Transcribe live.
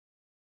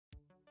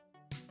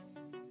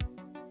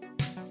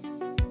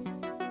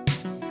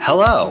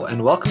Hello,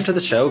 and welcome to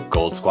the show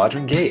Gold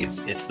Squadron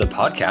Gays. It's the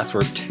podcast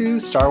where two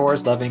Star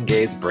Wars loving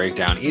gays break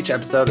down each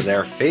episode of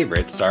their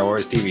favorite Star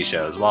Wars TV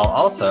shows while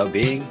also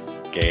being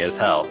gay as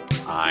hell.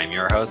 I'm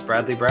your host,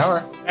 Bradley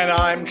Brower. And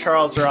I'm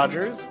Charles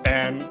Rogers.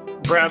 And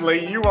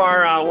Bradley, you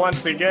are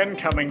once again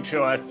coming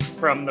to us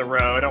from the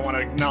road. I want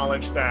to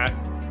acknowledge that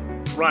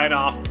right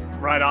off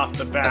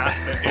the bat.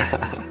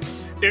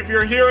 If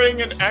you're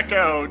hearing an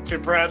echo to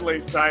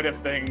Bradley's side of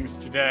things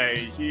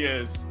today, he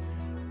is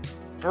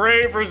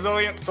brave,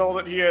 resilient soul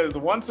that he is,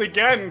 once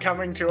again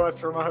coming to us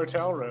from a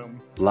hotel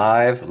room.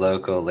 Live,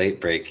 local, late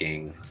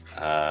breaking.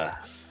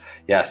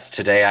 Yes,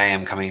 today I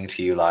am coming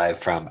to you live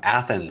from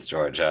Athens,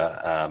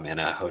 Georgia, in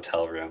a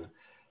hotel room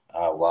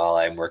while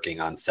I'm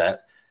working on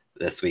set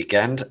this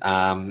weekend.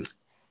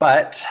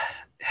 But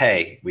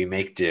hey, we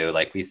make do,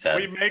 like we said.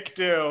 We make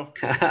do.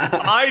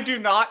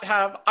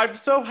 I'm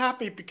so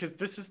happy because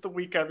this is the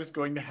week I was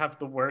going to have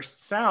the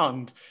worst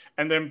sound.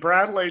 And then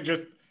Bradley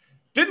just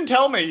didn't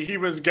tell me he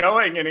was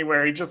going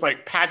anywhere. He just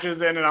like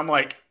patches in and I'm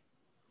like,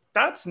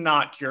 that's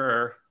not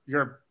your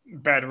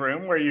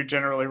bedroom where you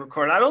generally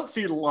record. I don't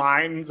see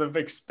lines of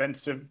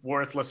expensive,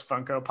 worthless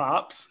Funko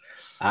Pops.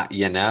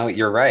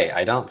 You're right.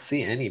 I don't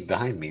see any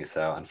behind me,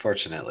 so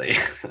unfortunately.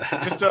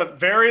 Just a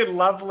very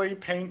lovely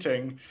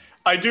painting.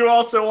 I do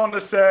also want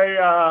to say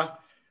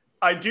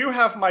I do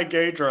have my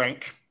gay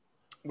drink,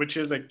 which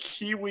is a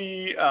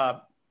kiwi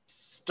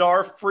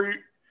starfruit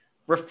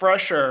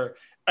refresher.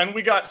 And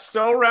we got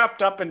so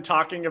wrapped up in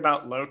talking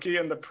about Loki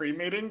in the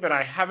pre-meeting that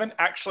I haven't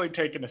actually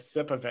taken a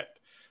sip of it.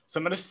 So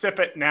I'm going to sip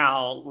it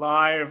now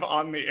live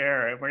on the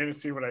air, and we're going to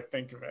see what I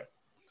think of it.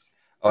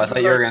 Oh, I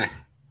thought you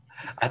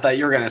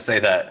were going to say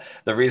that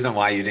the reason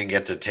why you didn't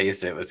get to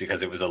taste it was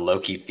because it was a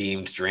Loki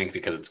themed drink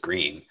because it's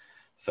green.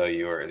 So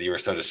you were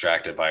so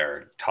distracted by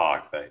our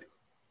talk that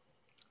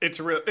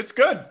it's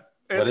good.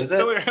 What is it?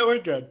 Really, really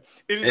good.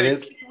 It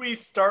is kiwi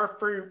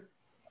starfruit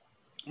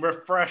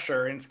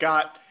refresher, and it's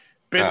got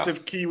bits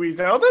of kiwis.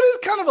 Oh, that is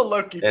kind of a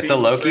Loki theme. It's a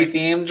Loki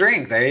themed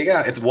drink. There you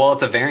go. It's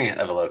a variant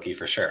of a Loki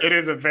for sure. It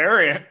is a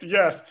variant.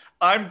 Yes.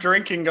 I'm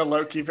drinking a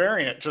Loki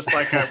variant, just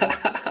like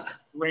I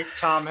drink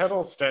Tom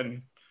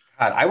Hiddleston.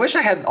 God, I wish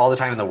I had all the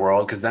time in the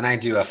world, because then I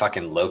do a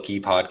fucking Loki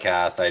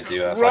podcast. I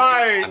do a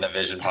fucking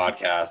WandaVision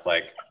podcast.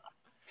 Like,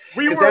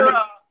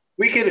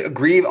 we could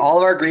grieve all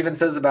of our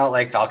grievances about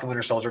like Falcon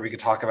Winter Soldier. We could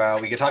talk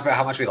about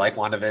how much we like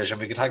WandaVision.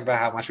 We could talk about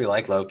how much we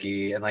like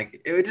Loki, and like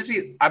it would just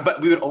be.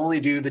 But we would only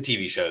do the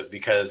TV shows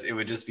because it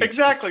would just be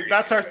exactly.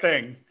 That's our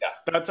thing. Yeah,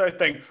 that's our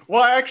thing.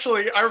 Well,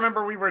 actually, I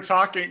remember we were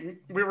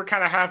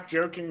kind of half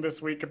joking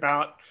this week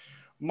about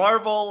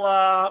Marvel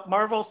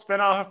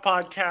spinoff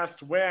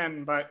podcast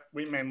when, but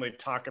we mainly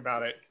talk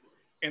about it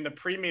in the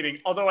pre-meeting.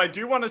 Although I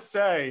do want to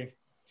say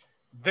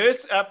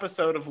this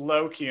episode of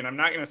Loki, and I'm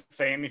not going to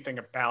say anything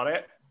about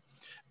it.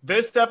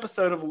 This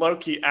episode of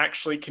Loki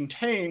actually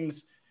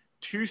contains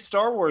 2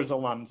 Star Wars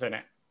alums in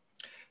it.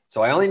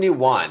 So I only knew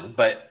one,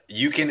 but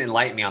you can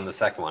enlighten me on the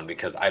second one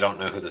because I don't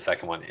know who the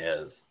second one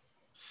is.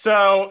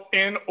 So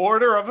in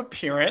order of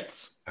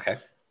appearance, okay,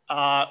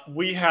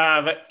 we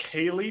have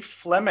Cailey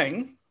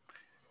Fleming,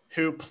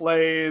 who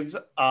plays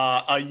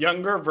a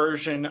younger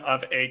version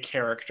of a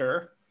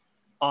character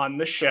on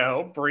the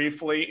show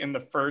briefly in the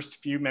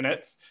first few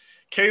minutes.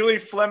 Cailey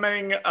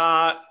Fleming,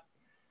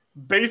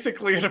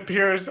 basically, it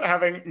appears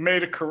having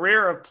made a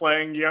career of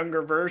playing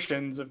younger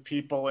versions of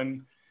people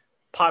in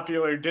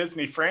popular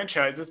Disney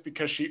franchises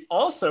because she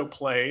also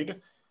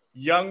played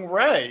young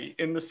Rey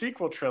in the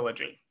sequel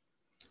trilogy.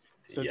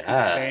 So it's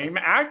the same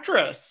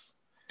actress.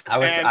 I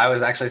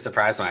was actually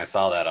surprised when I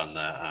saw that on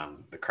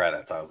the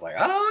credits. I was like,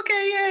 oh,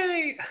 okay,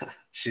 yay!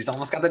 She's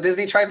almost got the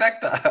Disney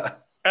trifecta.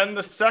 And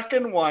the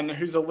second one,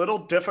 who's a little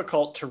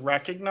difficult to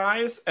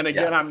recognize, and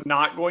again, I'm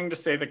not going to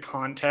say the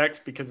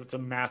context because it's a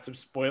massive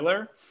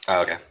spoiler.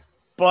 Oh, okay.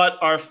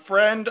 But our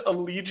friend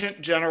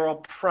Allegiant General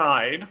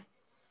Pride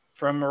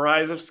from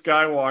Rise of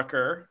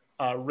Skywalker,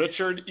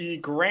 Richard E.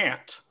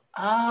 Grant.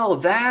 Oh,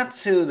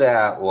 that's who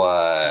that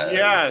was.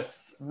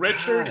 Yes,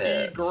 Richard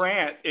E.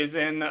 Grant is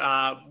in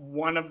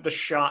one of the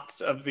shots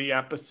of the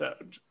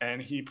episode,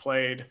 and he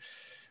played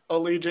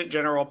Allegiant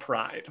General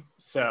Pride.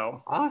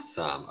 So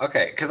awesome.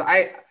 Okay, because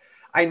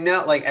I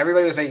know like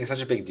everybody was making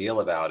such a big deal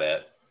about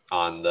it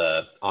on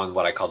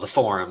what I call the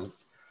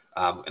forums.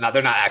 Now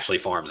they're not actually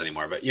forums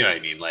anymore, but you know what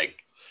I mean,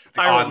 like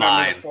I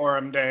remember the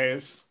forum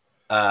days.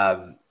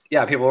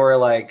 Yeah, people were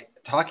like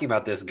talking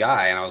about this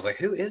guy, and I was like,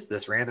 who is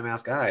this random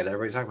ass guy that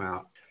everybody's talking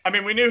about? I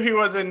mean, we knew he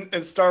was in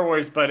Star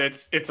Wars, but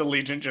it's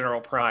Allegiant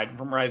General Pride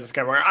from Rise of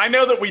Skywalker. I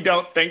know that we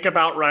don't think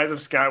about Rise of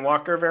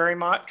Skywalker very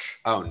much.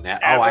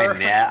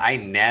 I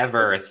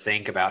never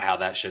think about how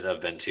that should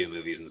have been 2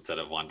 movies instead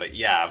of 1. But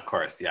yeah, of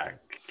course, yeah,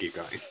 keep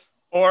going.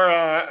 Or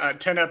a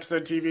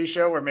 10-episode TV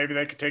show where maybe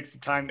they could take some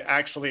time to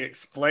actually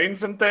explain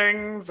some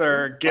things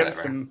or give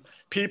some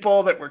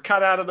people that were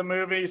cut out of the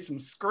movie some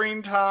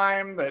screen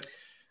time that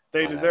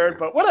they deserved.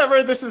 But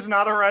whatever, this is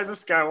not a Rise of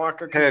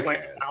Skywalker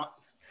complaint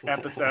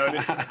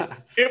episode.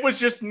 It was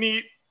just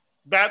neat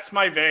That's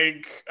my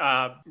vague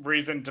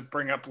reason to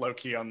bring up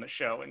Loki on the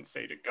show and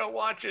say to go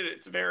watch it.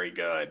 It's very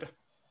good.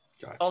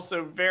 Gotcha.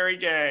 Also very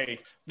gay.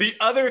 The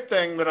other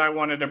thing that I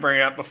wanted to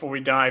bring up before we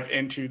dive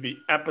into the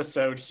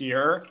episode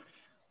here,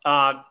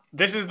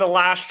 this is the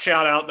last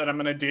shout out that I'm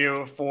going to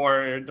do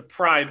for the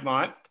Pride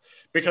Month,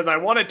 because I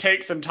want to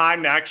take some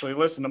time to actually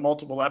listen to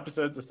multiple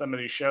episodes of some of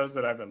these shows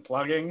that I've been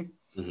plugging.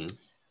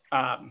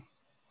 Mm-hmm.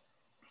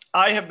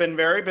 I have been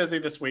very busy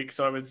this week,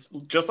 so I was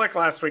just like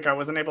last week. I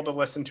wasn't able to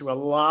listen to a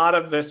lot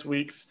of this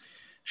week's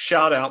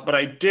shout out, but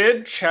I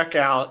did check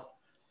out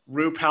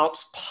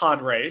RuPaul's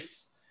Pod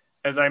Race.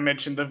 As I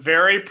mentioned, the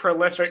very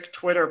prolific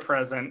Twitter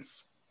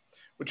presence,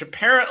 which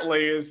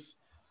apparently is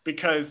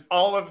because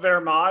all of their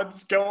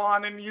mods go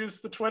on and use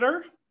the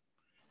Twitter.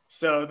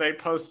 So they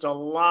post a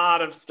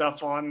lot of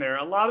stuff on there,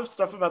 a lot of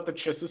stuff about the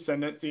Chiss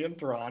Ascendancy and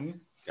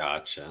Thrawn.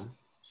 Gotcha.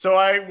 So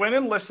I went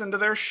and listened to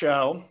their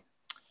show.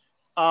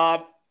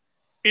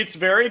 It's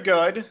very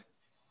good.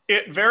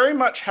 It very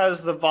much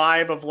has the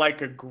vibe of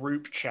like a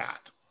group chat.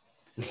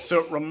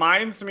 So it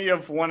reminds me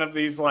of one of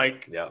these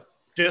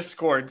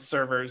Discord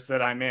servers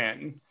that I'm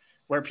in,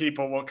 where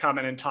people will come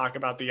in and talk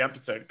about the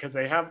episode, because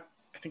they have,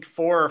 I think,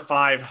 4 or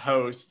 5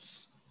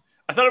 hosts.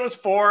 I thought it was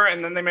 4,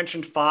 and then they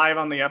mentioned 5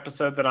 on the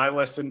episode that I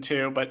listened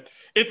to, but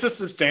it's a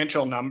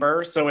substantial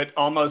number, so it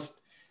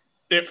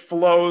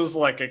flows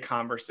like a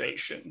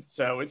conversation.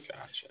 So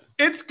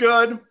it's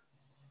good.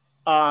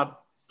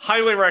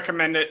 Highly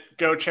recommend it.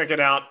 Go check it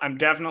out. I'm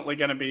definitely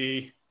going to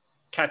be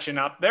catching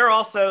up.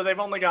 They've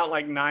only got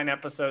like 9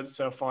 episodes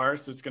so far,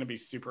 so it's going to be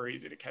super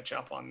easy to catch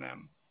up on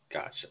them.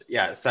 Gotcha.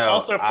 Yeah. So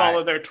also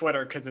follow their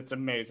Twitter, because it's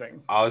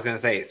amazing. I was going to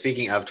say,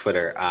 speaking of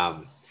Twitter,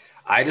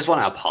 I just want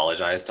to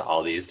apologize to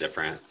all these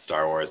different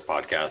Star Wars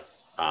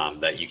podcasts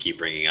that you keep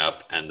bringing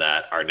up and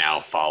that are now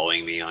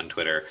following me on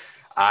Twitter.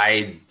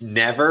 I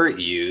never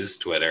use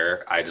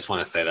Twitter. I just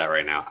want to say that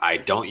right now. I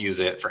don't use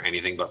it for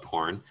anything but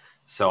porn.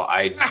 So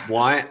I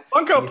want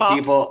Funko Pops.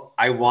 People.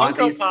 I want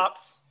Funko these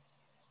Pops.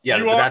 Yeah,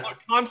 you are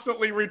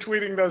constantly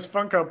retweeting those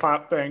Funko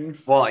Pop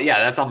things. Well, yeah,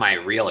 that's on my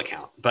real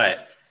account,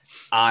 but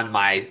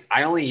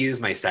I only use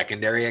my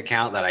secondary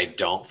account that I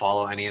don't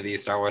follow any of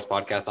these Star Wars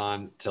podcasts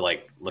on to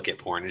like look at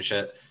porn and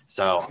shit.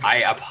 So I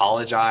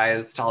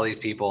apologize to all these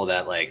people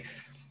that like,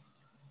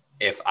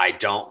 if I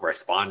don't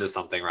respond to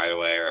something right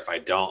away, or if I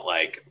don't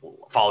like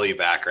follow you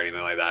back or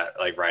anything like that,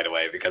 like right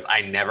away, because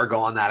I never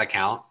go on that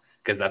account,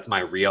 because that's my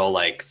real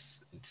like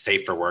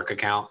safe for work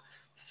account.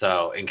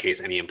 So in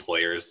case any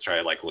employers try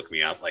to like look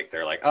me up, like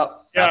they're like,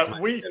 oh, that's my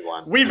good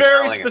one. We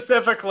very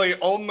specifically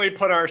only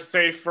put our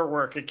safe for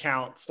work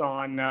accounts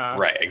on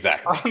right,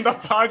 exactly, on the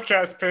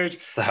podcast page,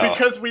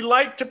 because we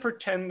like to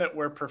pretend that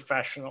we're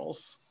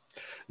professionals.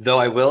 Though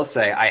I will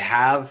say I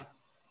have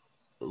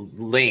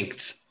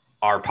linked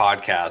our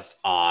podcast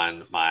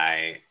on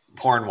my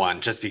porn one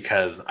just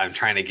because I'm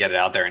trying to get it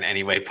out there in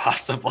any way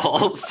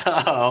possible.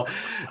 So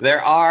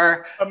there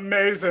are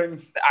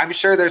amazing. I'm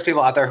sure there's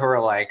people out there who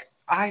are like,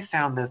 I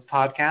found this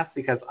podcast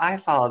because I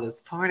follow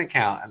this porn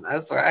account, and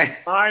that's where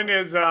mine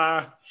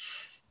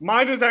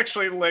is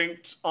actually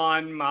linked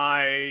on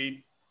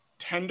my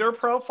Tinder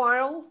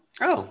profile.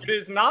 Oh, it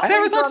is not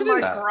linked on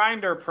my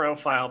Grindr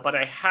profile, but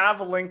I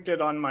have linked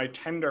it on my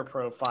Tinder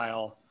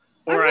profile.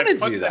 Or I put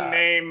the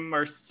name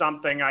or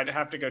something. I'd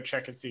have to go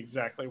check and see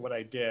exactly what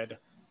I did.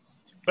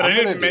 But I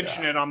didn't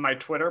mention it on my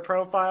Twitter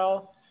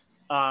profile,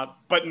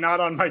 but not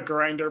on my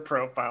Grindr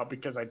profile,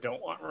 because I don't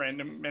want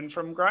random men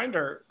from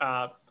Grindr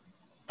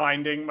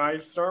finding my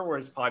Star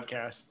Wars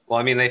podcast. Well,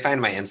 I mean, they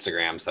find my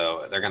Instagram,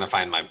 so they're going to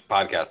find my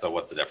podcast. So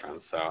what's the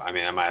difference? So, I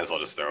mean, I might as well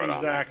just throw it on.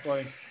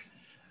 Exactly.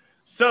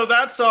 So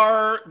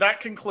that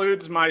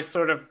concludes my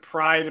sort of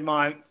Pride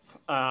Month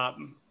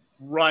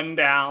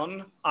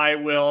rundown. I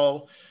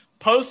will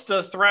post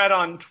a thread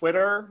on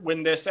Twitter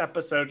when this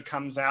episode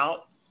comes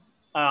out,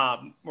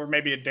 or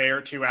maybe a day or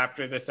two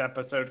after this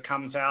episode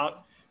comes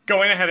out,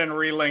 going ahead and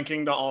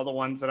relinking to all the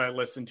ones that I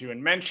listened to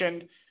and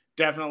mentioned.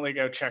 Definitely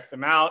go check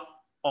them out.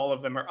 All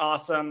of them are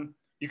awesome.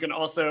 You can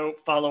also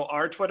follow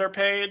our Twitter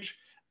page.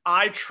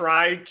 I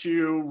try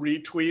to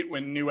retweet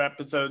when new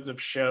episodes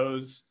of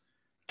shows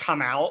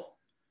come out.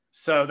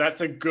 So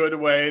that's a good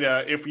way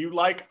to, if you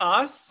like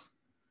us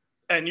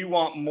and you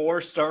want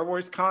more Star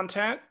Wars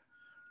content,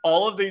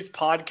 all of these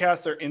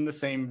podcasts are in the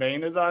same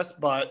vein as us,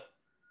 but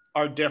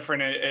are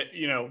different,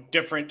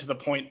 different to the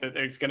point that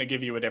it's going to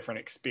give you a different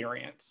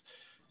experience.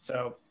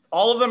 So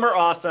all of them are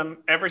awesome.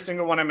 Every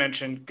single one I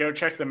mentioned, go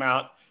check them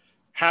out.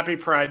 Happy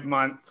Pride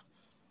Month.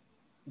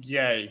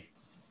 Yay.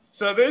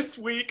 So this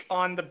week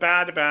on The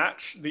Bad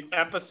Batch, the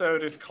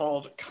episode is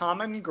called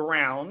Common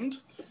Ground.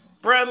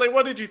 Bradley,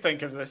 what did you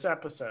think of this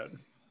episode?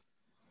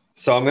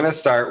 So I'm going to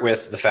start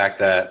with the fact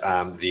that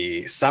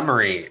the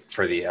summary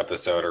for the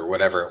episode, or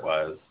whatever it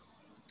was,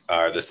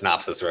 or the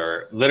synopsis,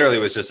 or literally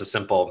was just a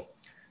simple,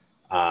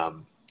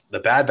 the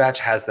Bad Batch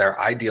has their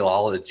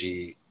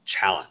ideology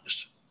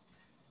challenged.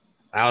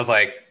 And I was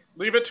like,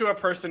 leave it to a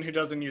person who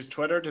doesn't use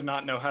Twitter to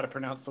not know how to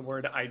pronounce the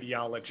word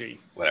ideology.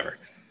 Whatever.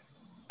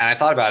 And I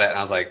thought about it and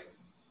I was like,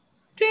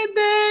 did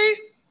they?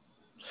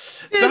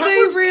 Did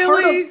they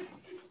really?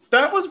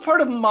 That was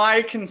part of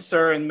my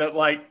concern that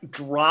like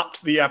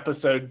dropped the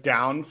episode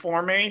down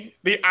for me.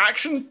 The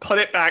action put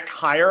it back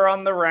higher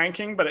on the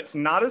ranking, but it's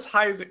not as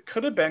high as it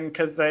could have been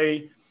because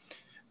they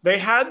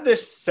had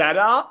this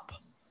setup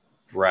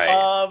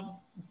of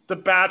the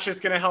Batch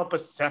is going to help a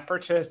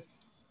separatist,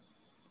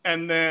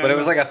 and then but it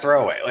was like a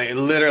throwaway. Like it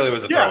literally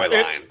was a throwaway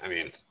line. I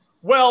mean,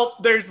 well,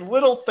 there's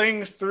little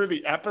things through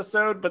the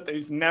episode, but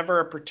there's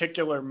never a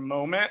particular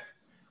moment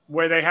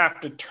where they have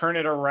to turn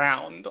it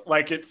around.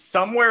 Like it's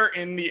somewhere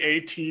in the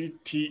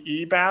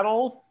ATTE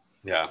battle.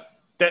 Yeah.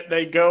 That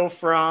they go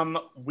from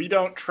we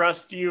don't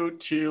trust you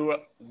to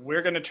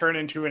we're going to turn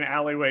into an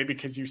alleyway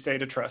because you say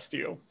to trust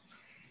you.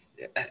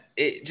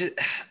 It just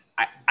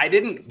I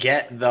didn't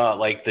get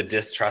the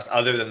distrust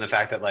other than the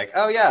fact that like,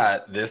 oh yeah,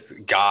 this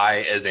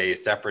guy is a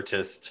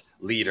separatist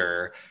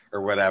leader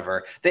or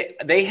whatever.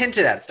 They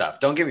hinted at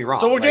stuff. Don't get me wrong.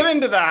 So we'll get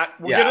into that.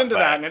 We'll get into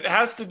that. And it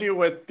has to do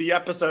with the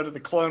episode of the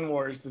Clone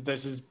Wars that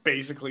this is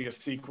basically a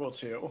sequel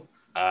to.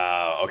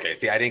 Okay.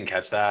 See, I didn't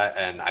catch that.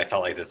 And I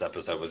felt like this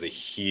episode was a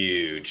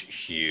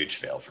huge, huge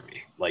fail for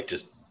me. Like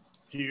just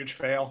huge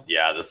fail.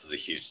 Yeah, this is a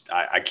huge,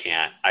 I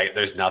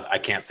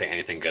can't say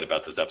anything good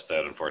about this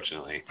episode,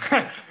 unfortunately.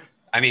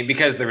 I mean,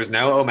 because there was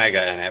no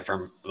Omega in it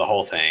from the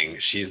whole thing.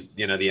 She's,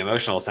 the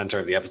emotional center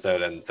of the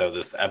episode. And so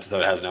this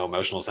episode has no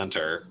emotional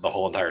center the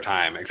whole entire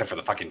time, except for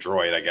the fucking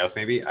droid, I guess,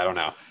 maybe. I don't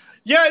know.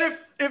 Yeah,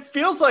 it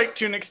feels like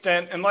to an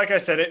extent. And like I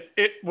said,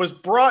 it was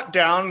brought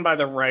down by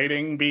the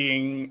writing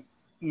being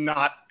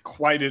not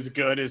quite as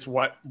good as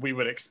what we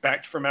would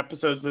expect from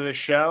episodes of this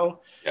show.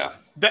 Yeah.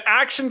 The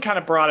action kind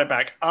of brought it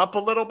back up a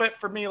little bit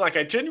for me. Like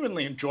I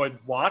genuinely enjoyed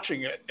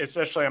watching it,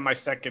 especially on my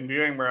second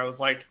viewing where I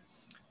was like,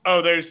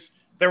 oh,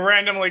 they're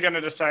randomly going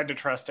to decide to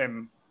trust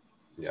him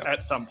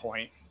at some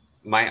point.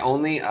 My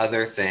only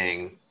other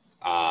thing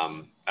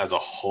as a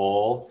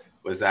whole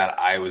was that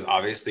I was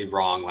obviously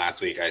wrong last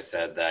week. I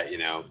said that,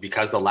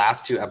 because the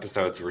last two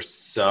episodes were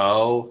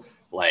so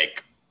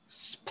like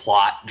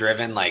plot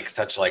driven, like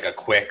such like a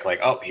quick, like,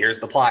 oh, here's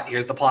the plot.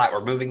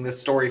 We're moving this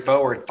story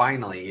forward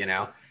finally,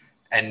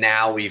 and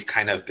now we've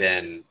kind of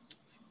been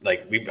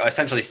like, we've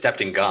essentially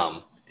stepped in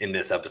gum in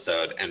this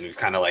episode and we've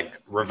kind of like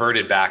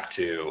reverted back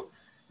to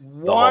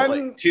the whole,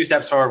 like, 2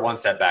 steps forward, 1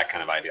 step back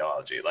kind of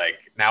ideology.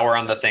 Like now we're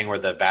on the thing where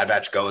the Bad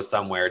Batch goes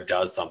somewhere,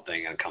 does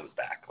something, and comes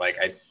back. Like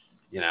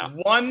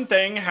one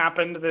thing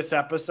happened this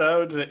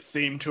episode that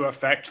seemed to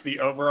affect the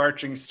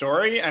overarching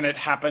story, and it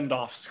happened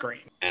off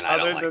screen. And I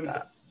don't like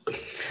that.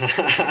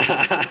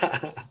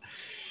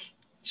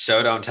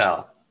 Show don't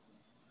tell.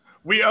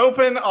 We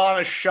open on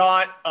a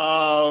shot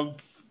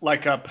of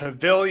like a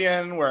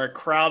pavilion where a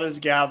crowd is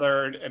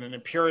gathered, and an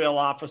Imperial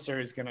officer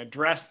is going to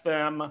address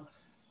them.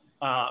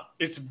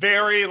 It's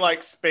very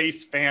like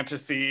space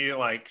fantasy,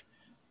 like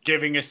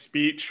giving a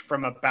speech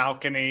from a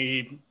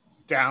balcony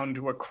down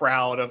to a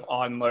crowd of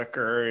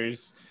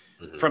onlookers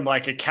from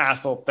like a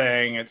castle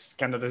thing. It's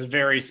kind of this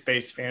very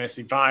space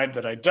fantasy vibe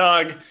that I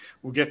dug.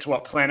 We'll get to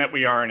what planet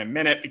we are in a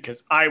minute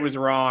because I was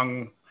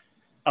wrong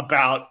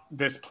about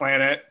this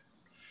planet.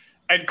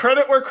 And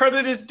credit where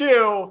credit is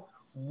due,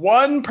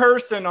 one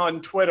person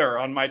on Twitter,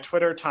 on my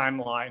Twitter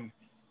timeline,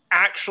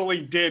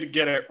 actually did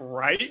get it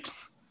right.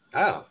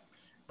 Oh.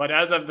 But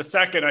as of the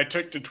second, I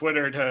took to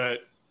Twitter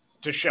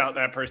to shout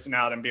that person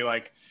out and be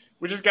like,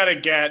 we just got to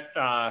get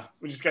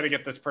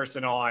this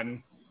person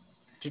on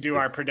to do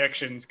our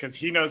predictions because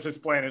he knows his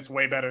planet's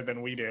way better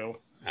than we do.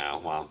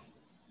 Oh,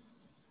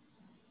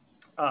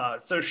 wow.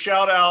 So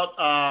shout out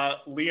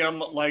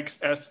Liam Likes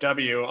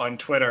SW on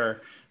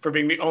Twitter for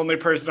being the only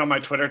person on my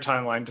Twitter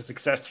timeline to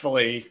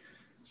successfully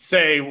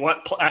say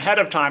ahead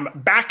of time,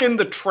 back in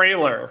the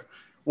trailer,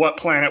 what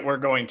planet we're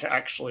going to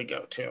actually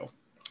go to.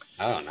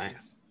 Oh,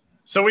 nice.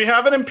 So we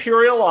have an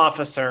Imperial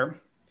officer,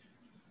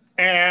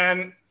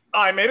 and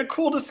I made a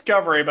cool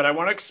discovery, but I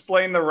want to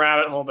explain the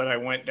rabbit hole that I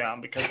went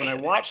down because when I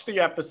watched the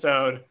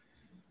episode,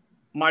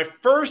 my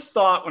first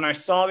thought when I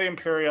saw the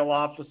Imperial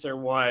officer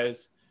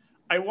was,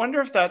 I wonder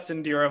if that's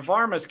Indira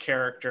Varma's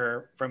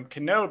character from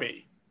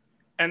Kenobi.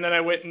 And then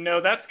I went, no,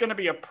 that's going to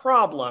be a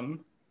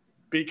problem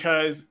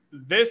because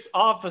this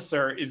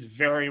officer is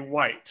very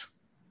white.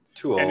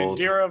 Too old. And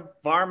Indira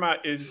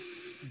Varma is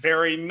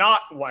very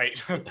not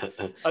white.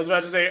 I was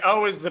about to say,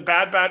 is the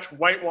Bad Batch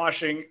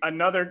whitewashing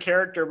another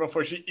character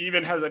before she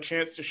even has a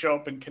chance to show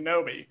up in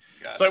Kenobi?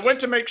 Gotcha. So I went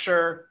to make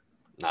sure.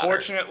 Not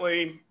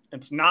Fortunately,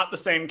 it's not the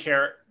same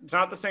character. It's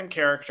not the same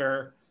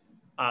character.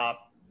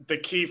 The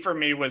key for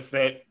me was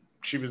that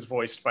she was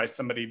voiced by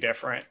somebody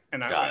different,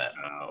 and I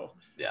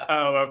went,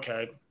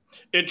 okay.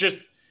 It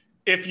just,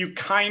 if you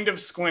kind of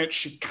squint,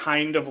 she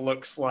kind of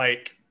looks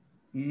like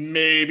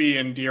maybe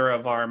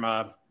Indira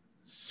Varma,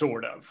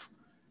 sort of.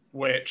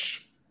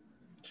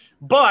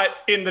 But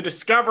in the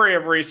discovery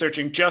of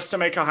researching, just to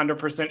make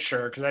 100%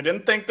 sure, because I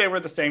didn't think they were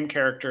the same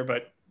character,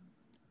 but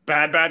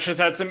Bad Batch has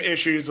had some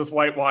issues with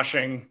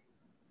whitewashing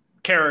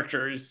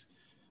characters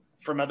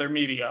from other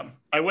media.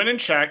 I went and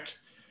checked.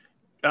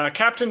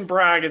 Captain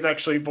Bragg is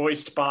actually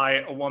voiced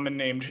by a woman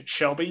named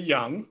Shelby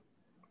Young.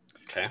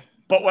 Okay.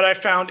 But what I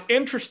found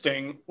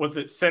interesting was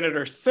that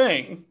Senator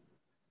Singh,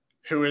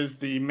 who is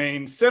the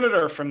main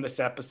senator from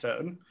this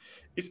episode,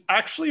 is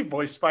actually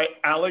voiced by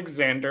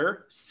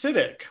Alexander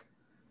Siddig.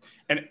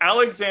 And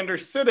Alexander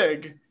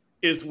Siddig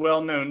is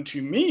well known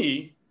to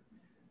me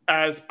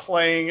as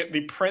playing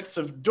the Prince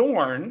of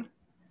Dorne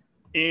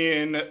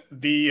in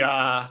the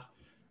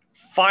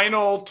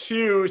final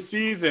 2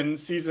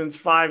 seasons, seasons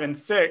 5 and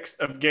 6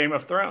 of Game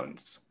of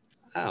Thrones.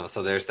 Oh,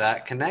 so there's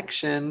that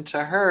connection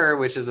to her,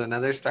 which is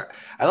another Star.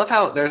 I love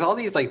how there's all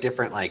these like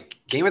different, like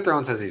Game of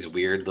Thrones has these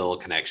weird little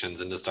connections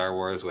into Star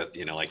Wars with,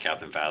 you know, like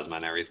Captain Phasma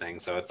and everything.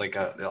 So it's like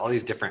all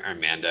these different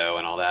Armando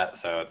and all that.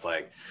 So it's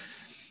like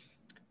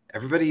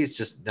everybody's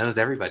just knows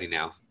everybody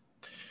now.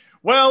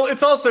 Well,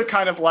 it's also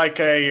kind of like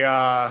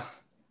a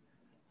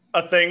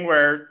thing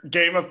where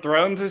Game of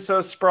Thrones is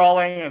so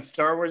sprawling and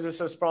Star Wars is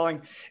so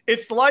sprawling.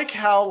 It's like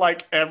how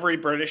like every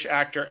British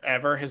actor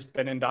ever has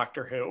been in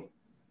Doctor Who.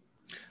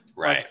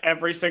 Right. Like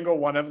every single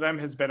one of them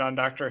has been on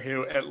Doctor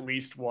Who at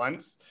least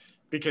once,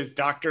 because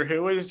Doctor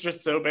Who is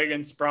just so big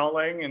and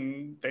sprawling,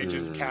 and they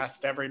just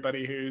cast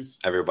everybody who's...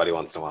 Everybody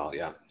once in a while,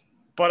 yeah.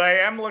 But I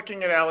am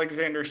looking at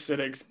Alexander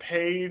Siddig's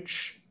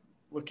page,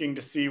 looking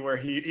to see where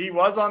he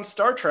was on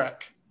Star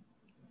Trek.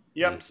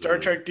 Yep, Star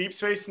Trek Deep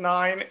Space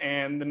Nine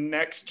and The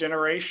Next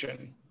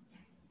Generation.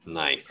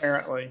 Nice.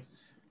 Apparently.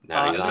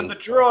 Now he's on... And the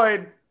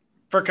droid,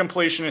 for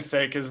completionist's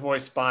sake, is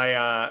voiced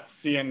by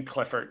Cian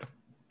Clifford.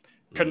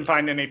 Couldn't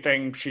find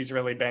anything she's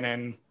really been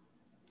in.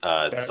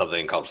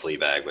 Something called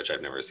Fleabag, which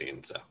I've never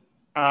seen. So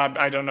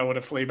I don't know what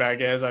a Fleabag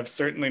is. I've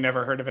certainly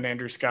never heard of an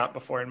Andrew Scott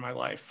before in my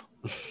life.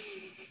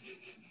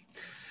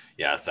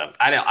 Yeah, so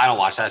I don't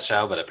watch that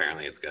show, but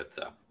apparently it's good.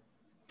 So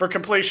for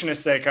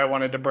completionist's sake, I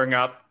wanted to bring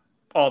up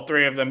all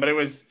 3 of them, but it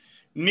was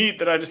neat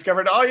that I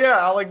discovered, oh yeah,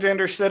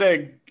 Alexander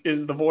Siddig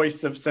is the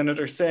voice of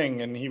Senator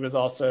Singh, and he was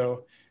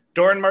also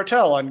Doran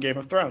Martell on Game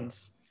of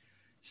Thrones.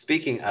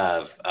 Speaking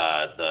of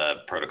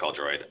the protocol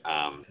droid,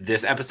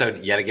 this episode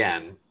yet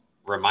again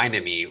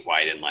reminded me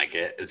why I didn't like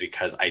it is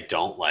because I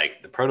don't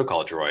like the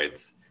protocol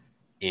droids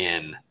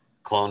in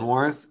Clone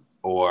Wars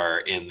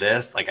or in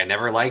this. Like I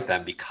never liked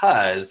them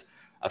because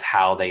of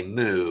how they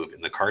move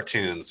in the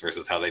cartoons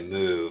versus how they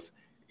move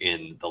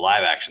in the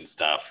live action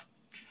stuff.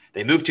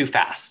 They move too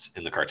fast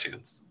in the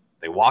cartoons.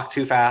 They walk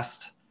too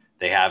fast.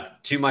 They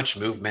have too much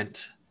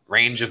movement,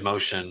 range of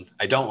motion.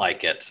 I don't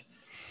like it.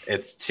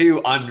 It's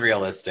too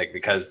unrealistic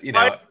because, you know...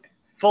 I'm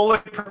fully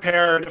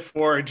prepared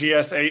for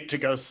GS8 to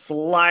go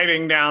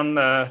sliding down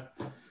the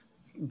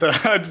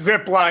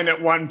zip line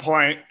at one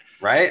point.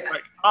 Right?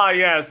 Like,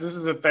 yes, this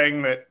is a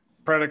thing that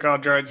protocol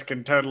droids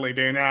can totally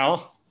do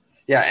now.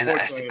 Yeah, and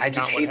I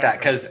just hate that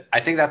because I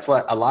think that's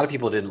what a lot of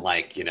people didn't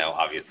like, you know,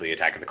 obviously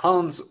Attack of the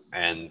Clones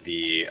and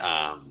the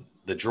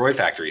droid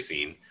factory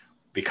scene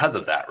because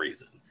of that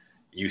reason.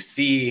 You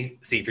see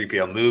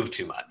C-3PO move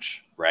too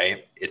much,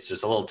 right? It's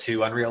just a little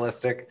too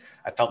unrealistic.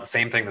 I felt the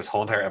same thing this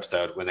whole entire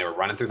episode when they were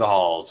running through the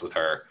halls with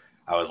her.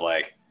 I was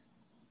like,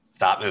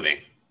 stop moving.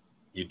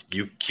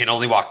 You can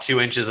only walk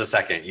 2 inches a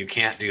second. You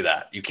can't do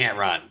that. You can't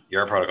run.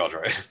 You're a protocol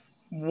droid.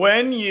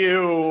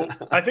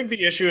 I think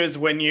the issue is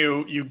when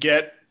you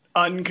get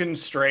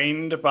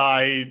unconstrained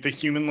by the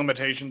human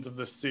limitations of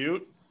the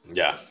suit.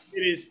 Yeah.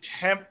 It is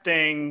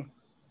tempting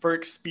for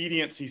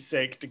expediency's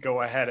sake to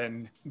go ahead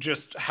and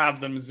just have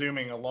them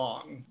zooming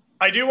along.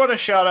 I do want to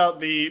shout out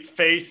the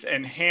face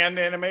and hand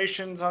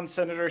animations on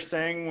Senator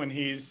Singh when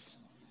he's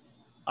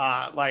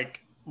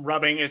like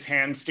rubbing his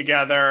hands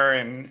together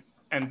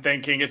and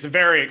thinking. It's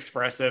very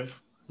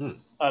expressive.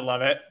 I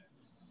love it.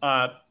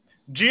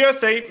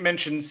 GS8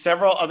 mentioned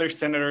several other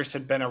senators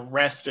had been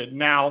arrested.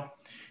 Now,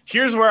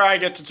 here's where I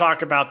get to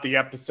talk about the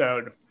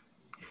episode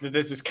that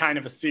this is kind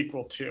of a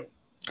sequel to.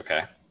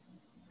 Okay.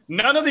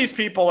 None of these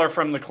people are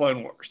from the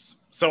Clone Wars.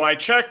 So I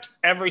checked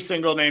every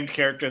single named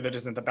character that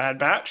isn't the Bad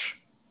Batch.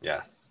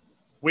 Yes.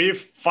 We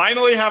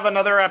finally have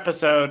another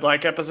episode,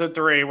 like episode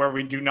 3, where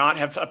we do not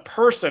have a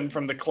person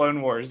from the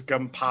Clone Wars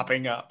come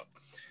popping up.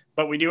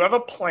 But we do have a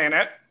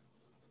planet,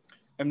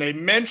 and they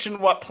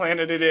mention what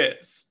planet it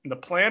is. The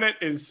planet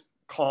is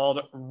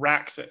called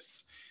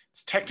Raxus.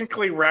 It's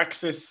technically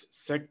Raxus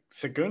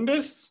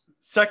Secundus.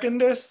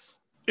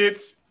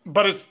 It's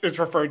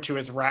referred to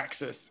as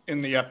Raxus in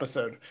the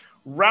episode.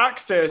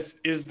 Raxus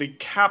is the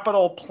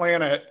capital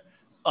planet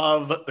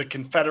of the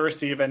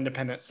Confederacy of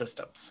Independent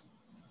Systems.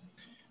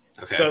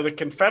 Okay. So the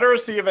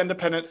Confederacy of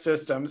Independent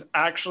Systems,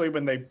 actually,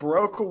 when they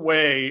broke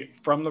away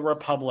from the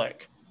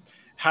Republic,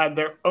 had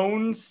their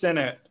own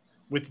Senate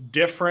with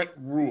different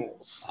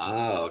rules.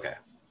 Oh, okay.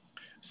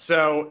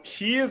 So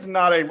he is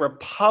not a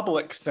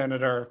Republic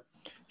senator.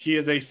 He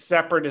is a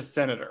separatist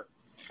senator.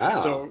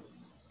 Oh.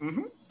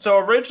 So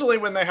originally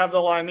when they have the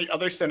line, the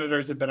other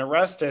senators have been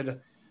arrested,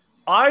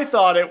 I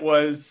thought it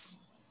was,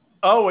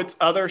 it's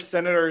other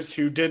senators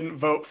who didn't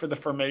vote for the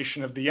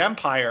formation of the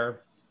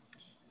empire.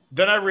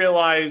 Then I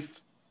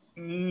realized,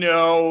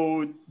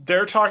 no,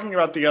 they're talking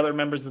about the other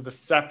members of the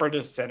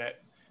separatist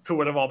Senate who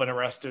would have all been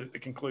arrested at the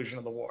conclusion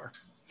of the war.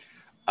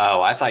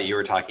 Oh, I thought you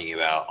were talking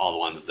about all the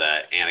ones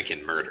that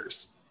Anakin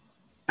murders.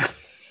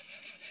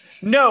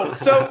 No.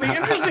 So the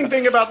interesting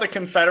thing about the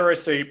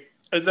Confederacy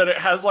is that it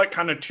has like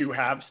kind of two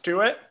halves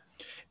to it.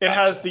 It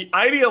has the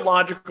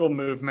ideological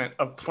movement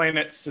of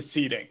planets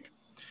seceding.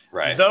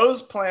 Right.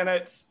 Those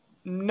planets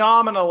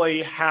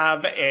nominally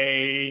have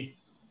a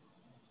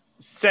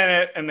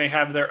Senate and they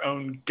have their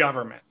own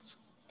governments.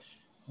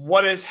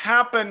 What has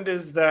happened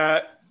is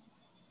that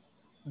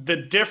the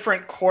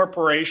different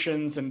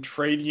corporations and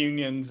trade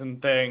unions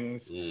and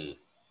things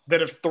that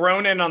have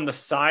thrown in on the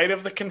side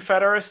of the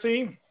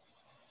Confederacy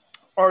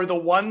are the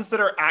ones that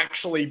are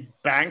actually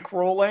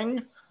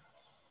bankrolling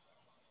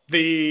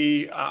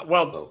the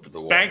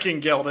banking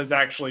guild is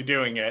actually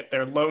doing it.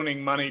 They're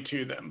loaning money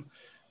to them.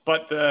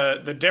 But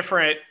the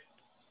different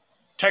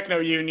techno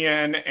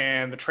union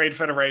and the trade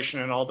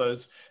federation and all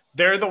those,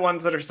 they're the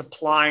ones that are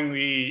supplying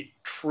the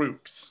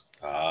troops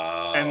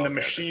and the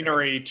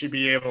machinery to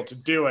be able to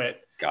do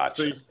it. Gotcha.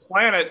 So these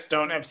planets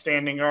don't have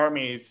standing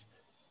armies.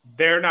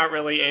 They're not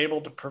really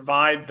able to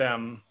provide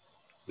them.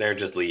 They're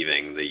just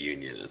leaving the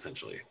union,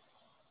 essentially.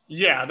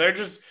 Yeah,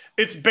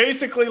 it's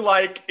basically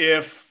like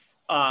if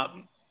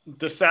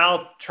the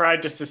South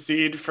tried to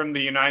secede from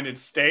the United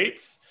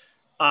States,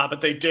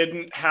 but they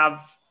didn't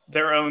have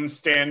their own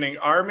standing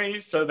army,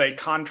 so they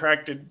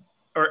contracted,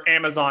 or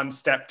Amazon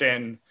stepped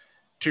in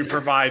to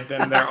provide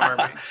them their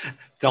army.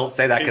 Don't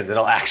say that because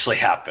it'll actually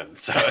happen.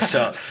 So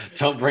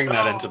don't bring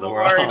that into the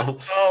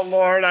world. Oh,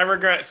 Lord, I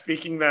regret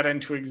speaking that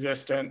into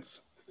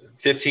existence.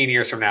 15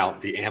 years from now,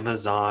 the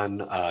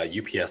Amazon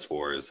UPS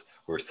wars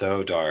were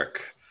so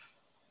dark.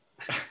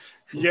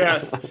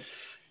 Yes.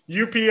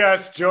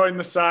 UPS joined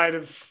the side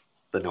of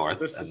the North.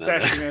 The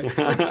secessionists.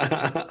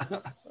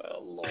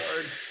 Oh, Lord.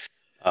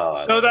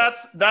 So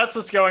that's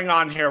what's going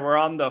on here. We're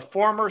on the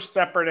former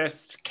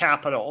separatist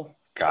capital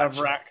of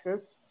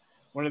Raxus.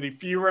 One of the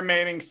few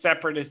remaining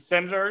separatist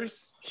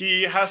senators.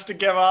 He has to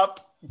go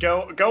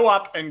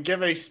up and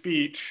give a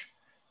speech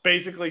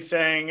basically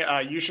saying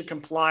you should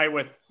comply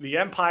with the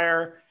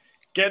Empire.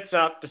 Gets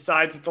up,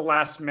 decides at the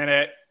last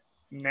minute,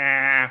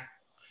 nah.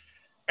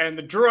 And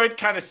the droid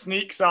kind of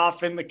sneaks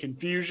off in the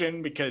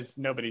confusion because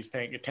nobody's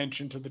paying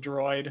attention to the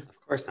droid.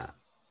 Of course not.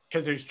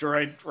 Because there's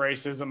droid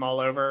racism all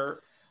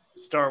over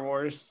Star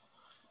Wars.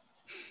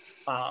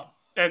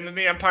 And then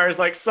the Empire's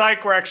like,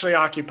 psych, we're actually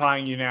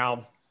occupying you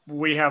now.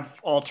 We have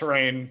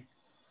all-terrain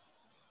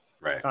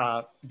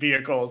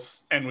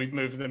vehicles, and we've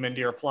moved them into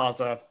your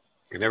plaza.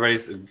 And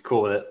everybody's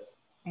cool with it.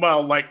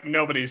 Well, like,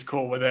 nobody's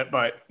cool with it,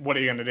 but what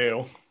are you going to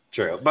do?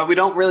 True. But we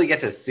don't really get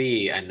to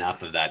see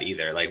enough of that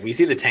either. Like, we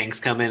see the tanks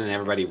come in and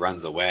everybody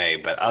runs away.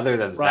 But other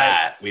than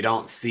that, we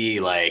don't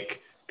see,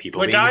 like,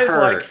 people being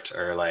hurt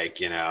or, like,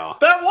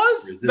 that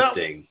was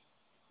resisting.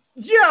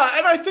 Yeah,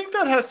 and I think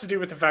that has to do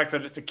with the fact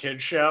that it's a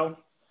kid's show.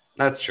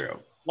 That's true.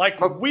 Like,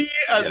 we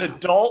as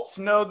adults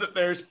know that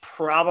there's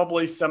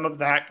probably some of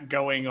that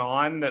going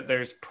on, that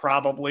there's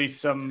probably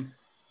some...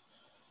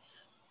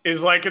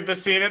 is like at the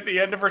scene at the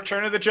end of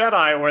Return of the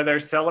Jedi where they're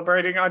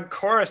celebrating on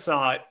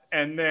Coruscant,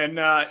 and then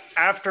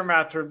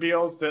Aftermath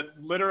reveals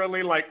that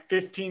literally like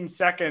 15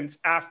 seconds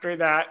after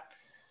that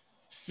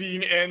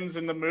scene ends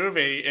in the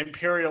movie,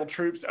 Imperial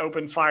troops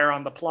open fire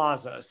on the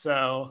plaza.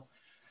 So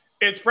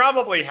it's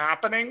probably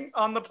happening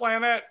on the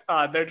planet.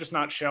 They're just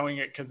not showing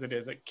it because it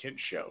is a kid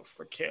show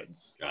for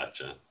kids.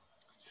 Gotcha.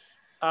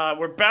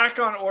 We're back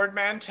on Ord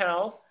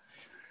Mantell.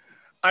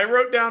 I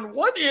wrote down,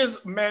 what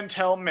is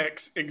Mantell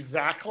Mix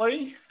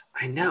exactly?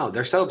 I know.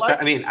 They're so upset.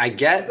 I mean, I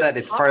get that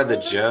it's part of the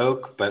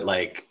joke, but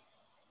like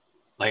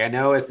I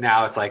know it's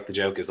like the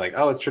joke is like,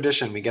 oh, it's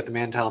tradition. We get the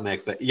Mantell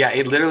Mix. But yeah,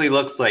 it literally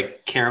looks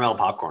like caramel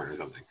popcorn or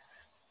something.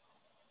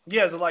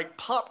 Yeah, is it like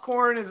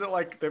popcorn? Is it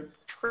like the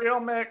trail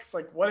mix?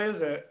 Like, what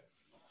is it?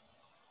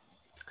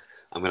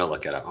 I'm going to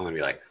look it up. I'm going to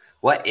be like,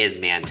 what is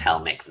Mantell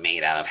Mix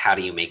made out of? How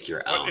do you make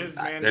your own?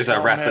 There's a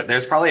recipe.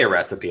 There's probably a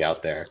recipe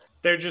out there.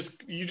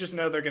 You just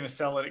know they're going to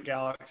sell it at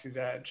Galaxy's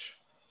Edge.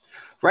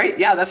 Right.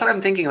 Yeah, that's what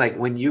I'm thinking. Like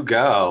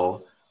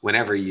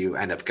whenever you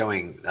end up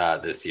going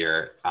this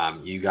year,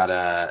 you got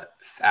to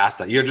ask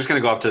them. You're just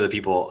going to go up to the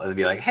people and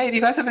be like, hey, do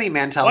you guys have any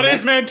Mantell Mix? What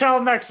is Mantell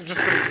Mix? I'm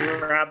just going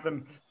to grab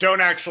them.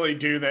 Don't actually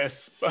do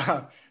this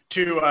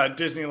to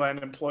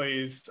Disneyland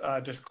employees,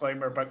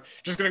 disclaimer, but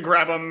just going to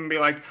grab them and be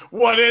like,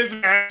 what is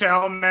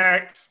Mantell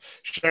Mix?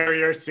 Share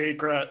your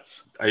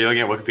secrets. Are you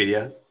looking at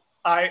Wikipedia?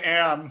 I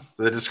am.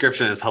 The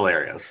description is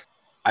hilarious.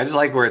 I just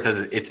like where it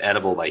says it's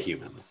edible by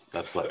humans.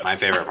 That's what my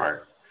favorite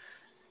part.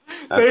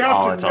 That's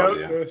all it tells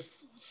you.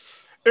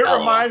 It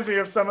reminds me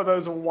of some of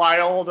those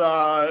wild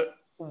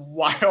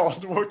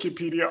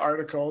Wikipedia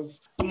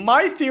articles.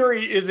 My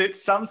theory is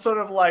it's some sort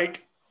of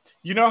like,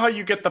 you know how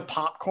you get the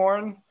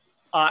popcorn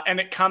and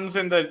it comes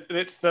in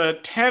it's the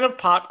tin of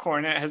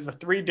popcorn and it has the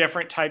 3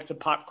 different types of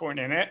popcorn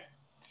in it.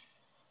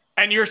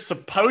 And you're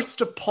supposed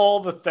to pull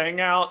the thing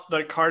out,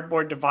 the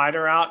cardboard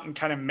divider out and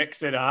kind of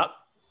mix it up.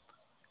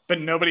 But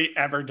nobody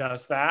ever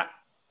does that.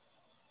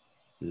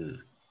 Oh,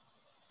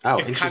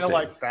 it's kind of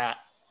like that.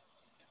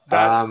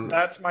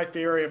 That's my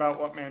theory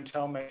about what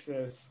Mantell Mix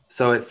is.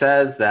 So it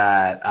says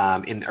that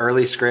in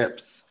early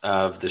scripts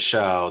of the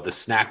show, the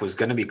snack was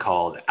going to be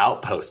called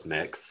Outpost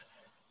Mix,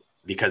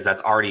 because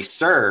that's already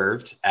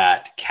served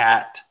at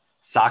Kat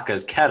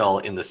Sokka's Kettle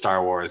in the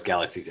Star Wars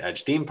Galaxy's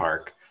Edge theme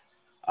park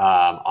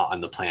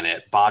on the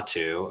planet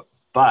Batu.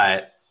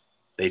 But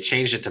they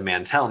changed it to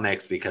Mantell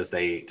Mix because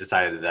they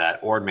decided that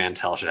Ord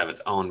Mantell should have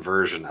its own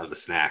version of the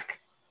snack.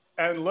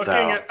 And looking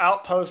at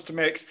Outpost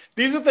Mix,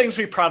 these are things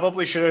we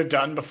probably should have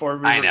done before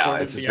we recorded the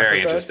episode. It's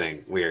very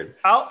interesting. Weird.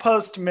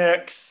 Outpost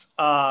Mix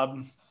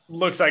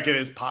looks like it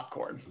is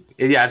popcorn.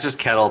 Yeah, it's just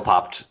kettle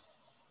popped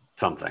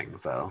something.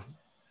 So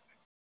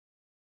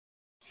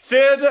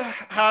Sid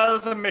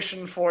has a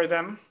mission for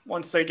them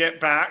once they get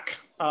back.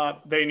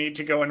 They need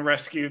to go and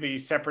rescue the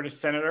Separatist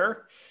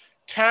senator.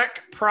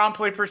 Tech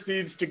promptly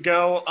proceeds to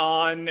go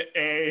on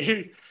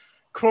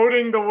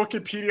quoting the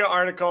Wikipedia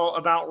article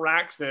about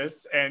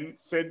Raxus, and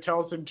Sid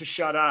tells him to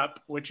shut up,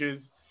 which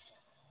is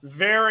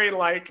very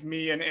like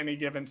me in any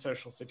given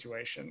social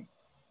situation.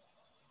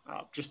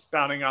 Just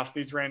spouting off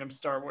these random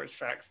Star Wars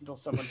facts until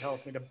someone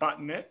tells me to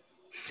button it.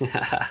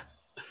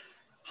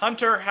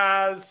 Hunter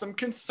has some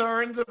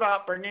concerns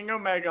about bringing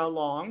Omega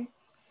along,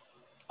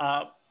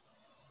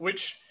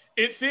 which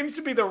it seems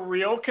to be the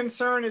real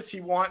concern is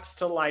he wants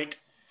to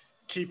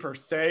keep her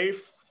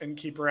safe and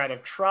keep her out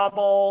of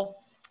trouble.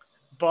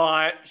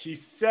 But he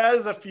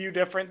says a few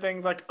different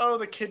things like, oh,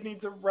 the kid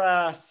needs a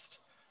rest.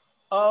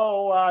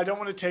 Oh, I don't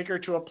want to take her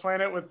to a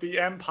planet with the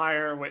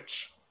Empire,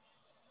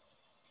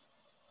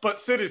 But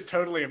Sid is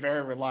totally a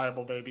very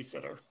reliable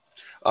babysitter.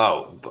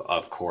 Oh,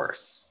 of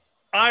course.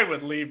 I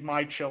would leave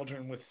my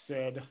children with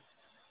Sid.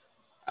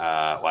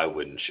 Why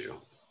wouldn't you?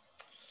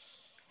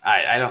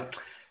 I don't.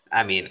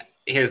 I mean,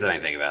 here's the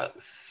main thing about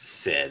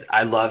Sid.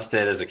 I love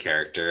Sid as a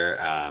character.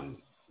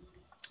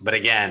 But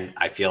again,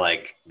 I feel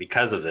like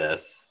because of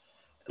this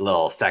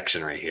little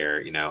section right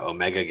here,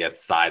 Omega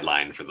gets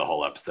sidelined for the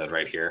whole episode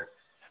right here.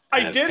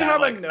 I did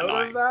have a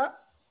note of that.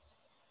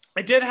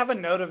 I did have a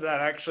note of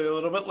that actually a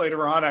little bit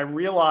later on. I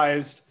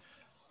realized,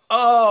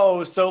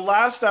 so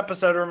last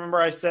episode, remember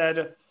I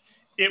said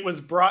it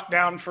was brought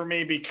down for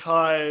me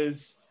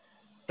because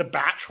the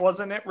Batch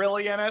wasn't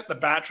really in it. The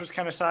Batch was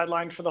kind of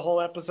sidelined for the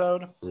whole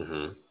episode.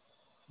 Mm-hmm.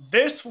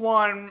 This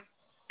one,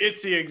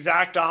 it's the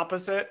exact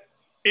opposite.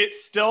 It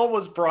still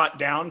was brought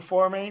down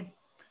for me,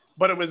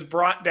 but it was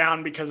brought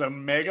down because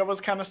Omega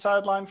was kind of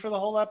sidelined for the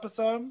whole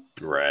episode.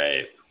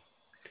 Right.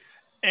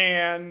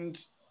 And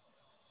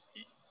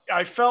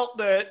I felt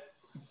that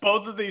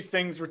both of these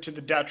things were to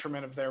the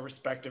detriment of their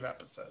respective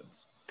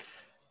episodes.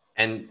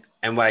 And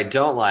what I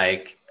don't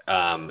like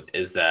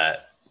is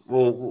that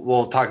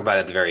we'll talk about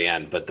it at the very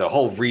end, but the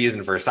whole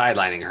reason for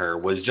sidelining her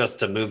was just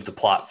to move the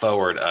plot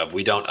forward of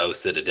we don't owe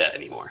Sid a debt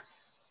anymore.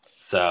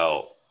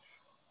 So.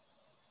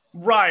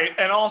 Right.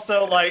 And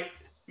also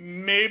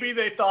maybe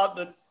they thought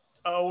that,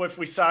 if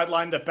we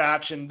sideline the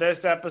Batch in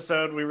this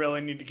episode, we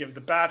really need to give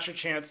the Batch a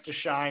chance to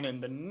shine in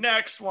the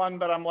next one.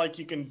 But I'm like,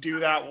 you can do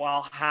that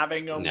while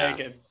having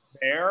Omega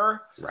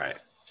there. Right.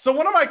 So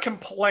one of my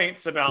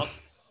complaints about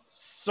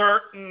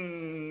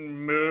certain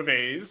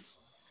movies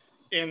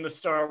in the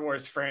Star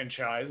Wars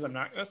franchise, I'm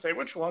not going to say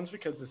which ones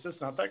because this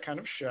is not that kind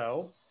of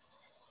show.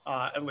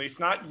 At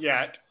least not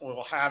yet.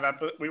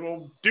 We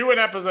will do an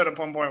episode at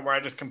one point where I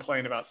just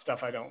complain about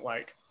stuff I don't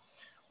like.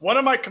 One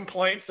of my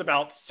complaints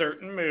about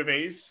certain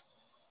movies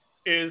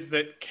is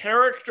that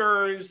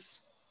characters'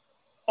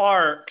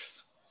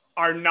 arcs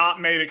are not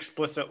made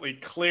explicitly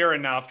clear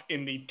enough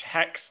in the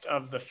text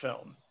of the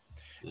film.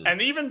 Mm.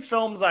 And even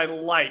films I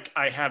like,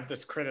 I have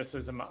this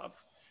criticism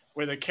of,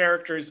 where the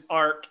character's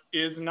arc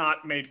is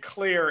not made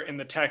clear in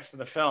the text of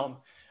the film.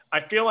 I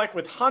feel like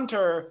with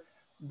Hunter,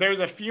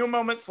 there's a few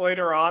moments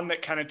later on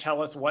that kind of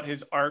tell us what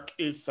his arc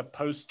is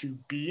supposed to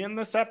be in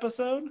this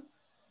episode.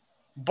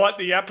 But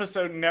the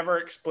episode never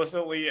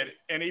explicitly at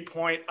any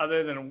point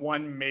other than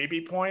one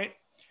maybe point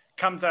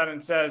comes out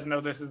and says,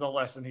 no, this is the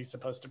lesson he's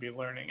supposed to be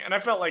learning. And I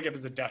felt like it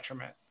was a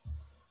detriment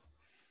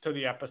to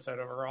the episode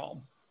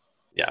overall.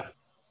 Yeah.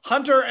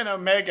 Hunter and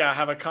Omega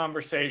have a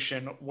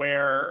conversation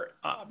where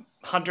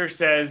Hunter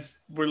says,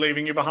 we're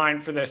leaving you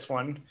behind for this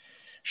one.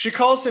 She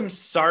calls him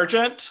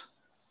Sergeant,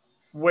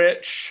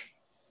 which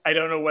I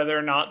don't know whether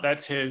or not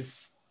that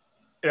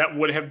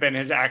would have been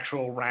his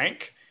actual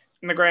rank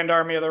in the Grand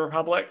Army of the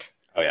Republic.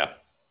 Oh, yeah.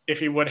 If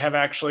he would have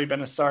actually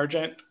been a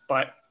sergeant,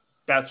 but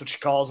that's what she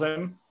calls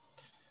him.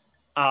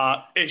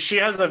 She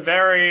has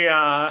they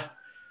have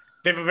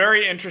a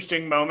very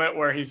interesting moment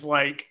where he's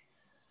like,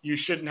 you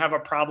shouldn't have a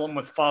problem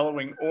with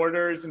following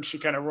orders. And she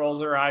kind of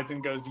rolls her eyes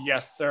and goes,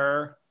 yes,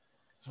 sir.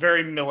 It's a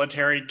very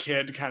military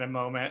kid kind of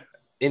moment.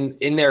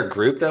 In their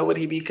group, though, would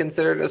he be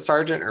considered a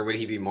sergeant or would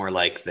he be more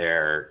like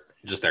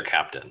just their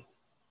captain?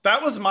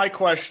 That was my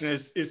question.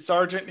 Is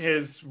Sergeant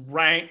his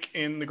rank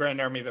in the Grand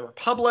Army of the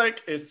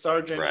Republic? Is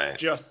Sergeant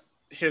just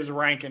his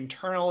rank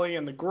internally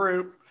in the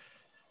group?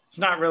 It's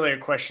not really a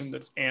question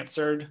that's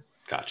answered.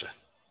 Gotcha.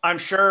 I'm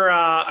sure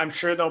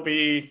there'll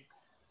be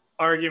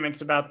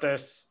arguments about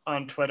this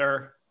on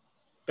Twitter.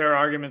 There are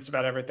arguments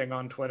about everything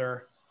on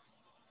Twitter.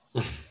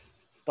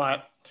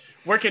 But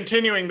we're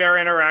continuing their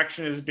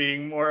interaction as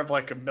being more of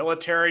like a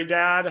military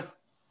dad,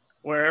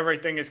 where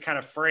everything is kind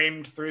of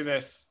framed through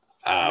this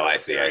Oh, I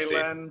see.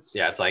 Lens.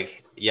 Yeah, it's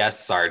like, yes,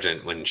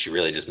 Sergeant, when she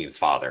really just means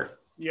father.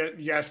 Yeah,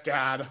 yes,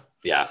 Dad.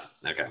 Yeah,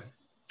 okay.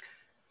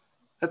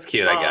 That's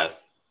cute, I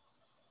guess.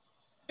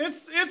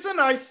 It's a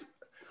nice,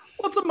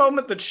 well, it's a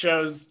moment that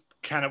shows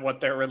kind of what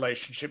their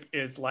relationship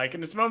is like.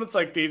 And it's moments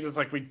like these, it's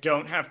like we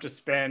don't have to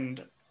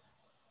spend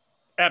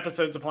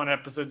episodes upon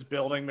episodes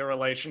building the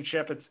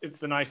relationship. It's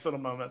the nice little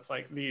moments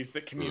like these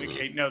that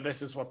communicate, no,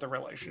 this is what the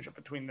relationship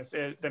between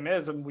them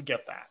is, and we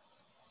get that.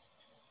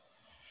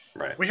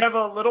 Right. We have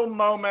a little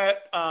moment.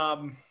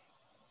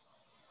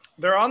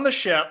 They're on the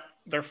ship.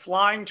 They're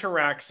flying to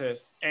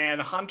Raxus,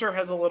 and Hunter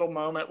has a little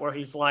moment where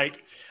he's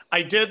like,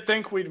 I did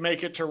think we'd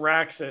make it to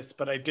Raxus,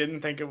 but I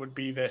didn't think it would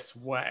be this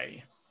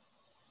way.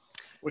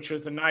 Which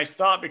was a nice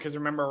thought because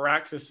remember,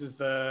 Raxus is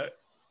the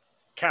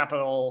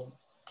capital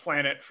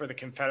planet for the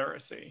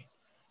Confederacy.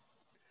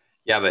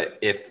 Yeah,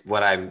 but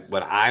what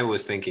I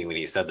was thinking when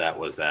he said that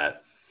was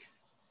that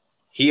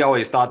he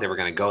always thought they were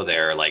going to go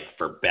there like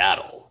for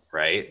battle,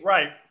 right?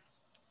 Right.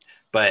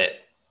 But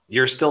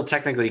you're still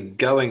technically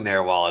going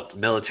there while it's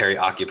military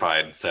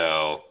occupied,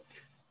 so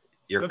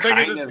you're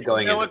kind of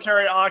going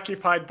military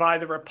occupied by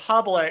the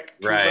Republic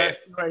to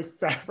rescue a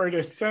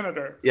separatist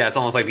senator. Yeah, it's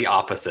almost like the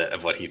opposite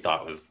of what he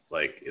thought was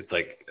like. It's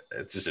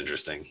just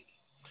interesting.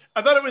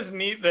 I thought it was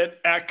neat that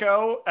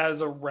Echo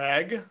as a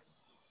reg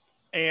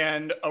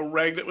and a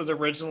reg that was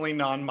originally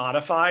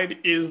non-modified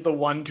is the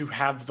one to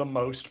have the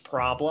most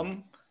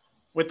problem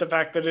with the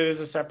fact that it is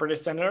a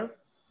separatist senator.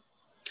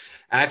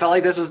 And I felt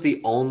like this was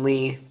the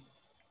only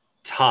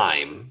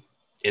time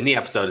in the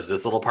episode, is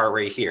this little part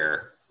right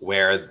here,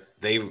 where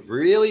they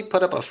really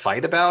put up a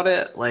fight about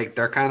it. Like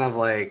they're kind of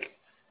like,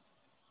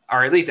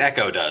 or at least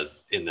Echo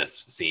does in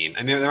this scene.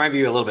 I mean, there might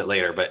be a little bit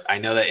later, but I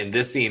know that in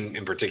this scene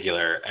in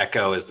particular,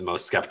 Echo is the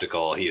most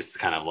skeptical. He's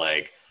kind of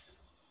like,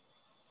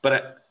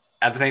 but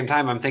at the same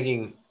time, I'm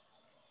thinking,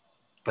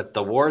 but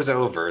the war's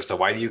over, so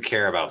why do you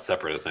care about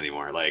separatists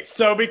anymore? Like,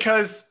 so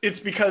because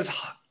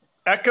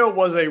Echo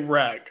was a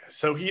reg,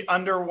 so he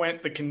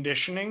underwent the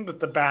conditioning that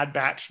the Bad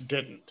Batch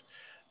didn't.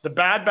 The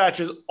Bad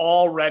Batch is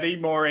already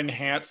more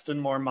enhanced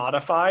and more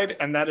modified,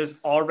 and that has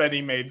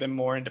already made them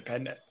more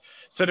independent.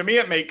 So to me,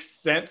 it makes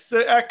sense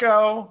that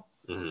Echo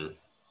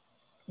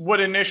would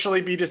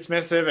initially be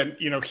dismissive,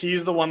 and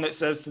he's the one that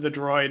says to the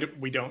droid,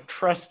 "We don't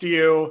trust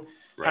you."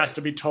 Right. Has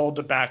to be told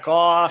to back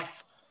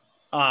off.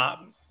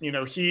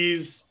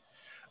 He's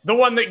the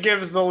one that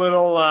gives the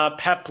little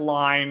pep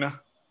line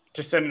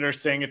to Senator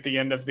Singh at the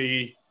end of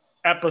the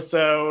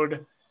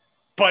episode,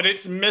 but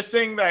it's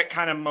missing that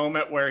kind of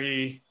moment where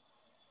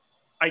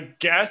I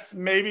guess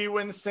maybe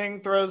when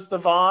Singh throws the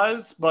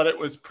vase, but it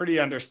was pretty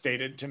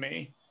understated to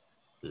me.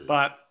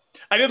 But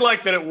I did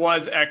like that it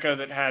was Echo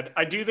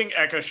I do think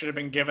Echo should have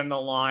been given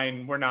the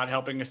line, "We're not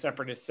helping a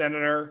separatist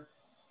senator,"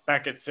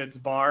 back at Sid's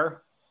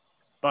bar.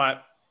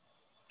 But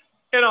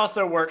it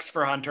also works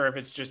for Hunter if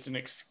it's just an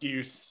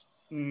excuse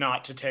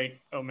not to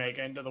take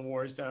Omega into the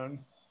war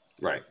zone.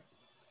 Right.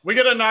 We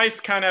get a nice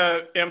kind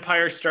of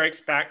Empire Strikes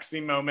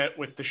Back-y moment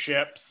with the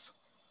ships,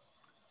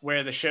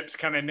 where the ships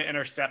come in to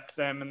intercept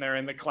them and they're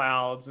in the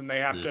clouds and they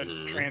have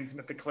to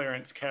transmit the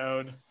clearance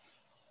code.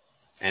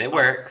 And it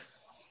works.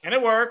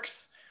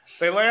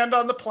 They land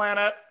on the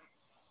planet.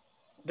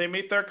 They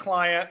meet their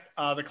client.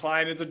 The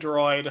client is a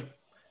droid.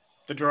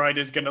 The droid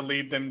is going to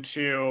lead them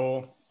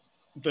to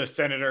the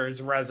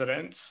senator's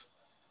residence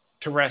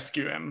to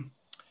rescue him.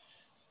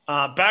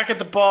 Back at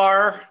the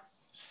bar,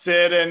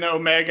 Sid and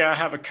Omega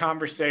have a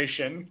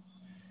conversation.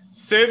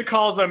 Sid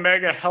calls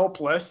Omega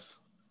helpless,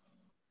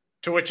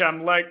 to which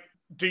I'm like,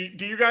 do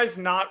you guys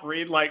not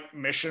read like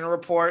mission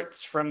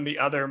reports from the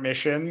other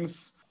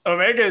missions?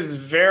 Omega is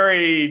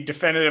very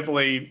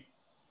definitively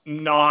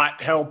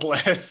not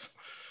helpless.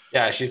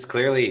 Yeah, she's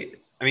clearly,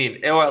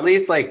 at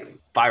least like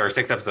 5 or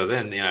 6 episodes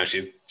in,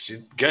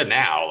 she's good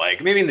now.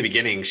 Like maybe in the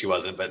beginning she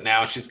wasn't, but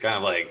now she's kind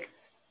of like.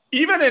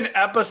 Even in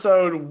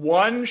episode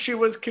 1, she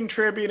was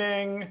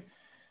contributing.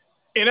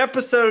 In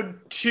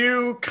episode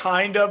 2,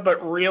 kind of,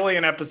 but really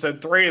in episode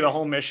 3, the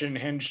whole mission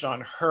hinged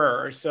on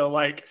her. So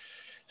like,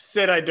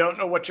 Sid, I don't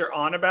know what you're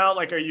on about.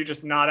 Like, are you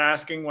just not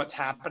asking what's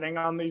happening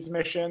on these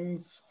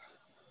missions?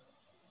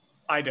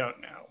 I don't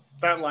know.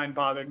 That line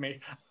bothered me.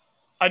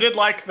 I did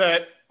like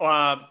that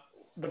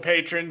the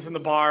patrons in the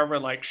bar were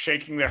like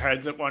shaking their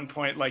heads at one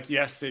point, like,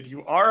 yes, Sid,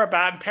 you are a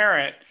bad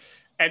parent.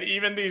 And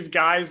even these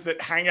guys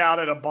that hang out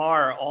at a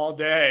bar all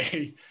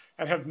day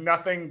and have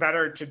nothing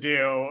better to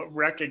do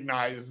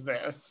recognize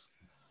this.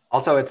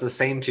 Also, it's the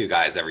same 2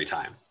 guys every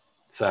time.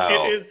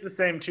 So it is the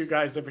same 2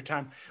 guys every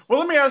time. Well,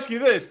 let me ask you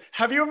this.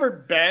 Have you ever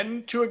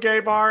been to a gay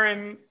bar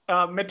in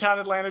Midtown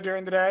Atlanta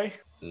during the day?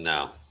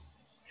 No.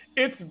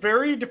 It's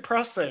very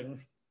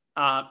depressing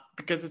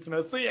because it's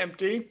mostly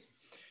empty.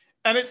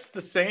 And it's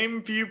the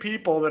same few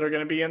people that are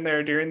going to be in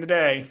there during the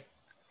day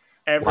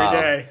every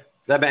day.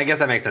 I guess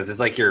that makes sense. It's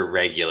like your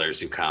regulars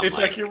who come. It's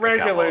like your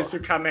regulars who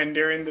come in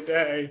during the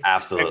day.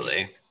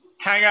 Absolutely.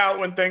 Hang out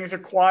when things are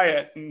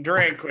quiet and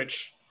drink,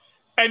 which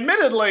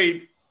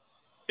admittedly,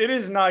 it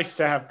is nice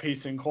to have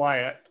peace and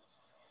quiet.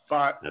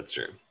 But that's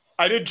true.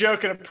 I did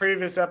joke in a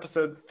previous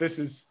episode, this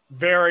is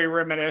very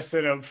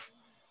reminiscent of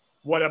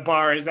what a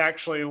bar is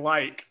actually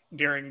like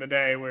during the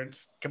day, where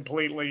it's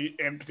completely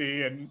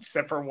empty and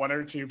except for one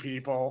or two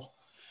people.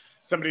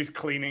 Somebody's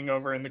cleaning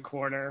over in the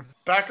corner.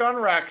 Back on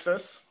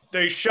Raxus,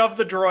 they shove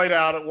the droid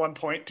out at one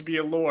point to be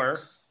a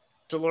lure,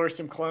 to lure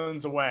some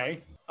clones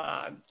away.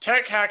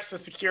 Tech hacks the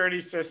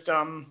security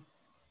system.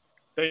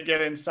 They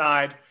get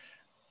inside.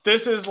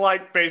 This is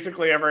like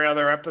basically every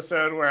other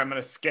episode where I'm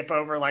going to skip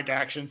over like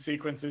action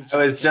sequences.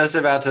 I was just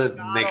about to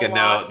make a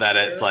note that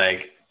it's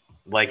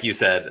like you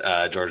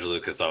said, George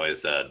Lucas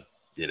always said,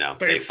 you know,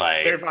 they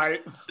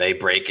fight, they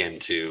break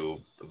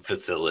into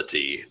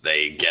facility,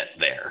 they get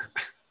there.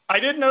 I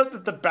did note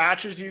that the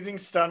Batch is using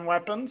stun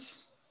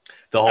weapons.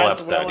 The whole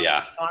episode,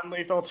 yeah.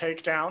 Non-lethal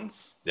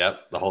takedowns.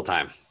 Yep, the whole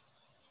time,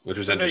 which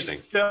was interesting.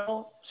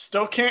 They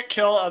still can't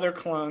kill other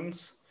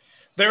clones.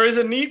 There is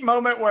a neat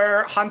moment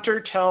where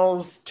Hunter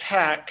tells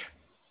Tech,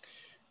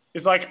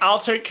 is like, I'll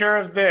take care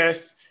of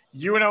this.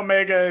 You and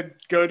Omega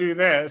go do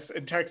this.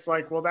 And Tech's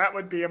like, well, that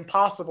would be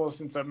impossible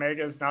since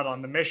Omega is not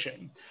on the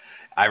mission.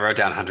 I wrote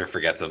down Hunter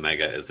forgets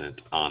Omega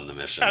isn't on the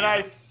mission.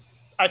 And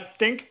I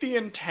think the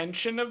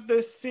intention of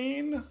this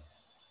scene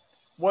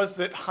was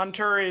that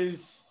Hunter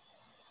is,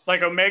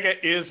 like,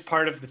 Omega is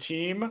part of the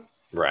team.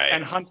 Right.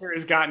 And Hunter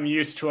has gotten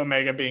used to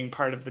Omega being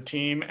part of the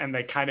team, and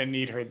they kind of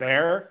need her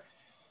there.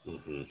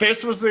 Mm-hmm.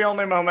 This was the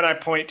only moment I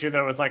point to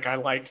that was like, I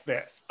liked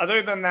this.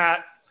 Other than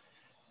that,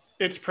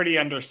 it's pretty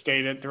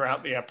understated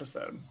throughout the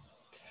episode.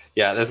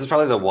 Yeah, this is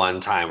probably the one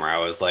time where I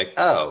was like,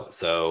 oh,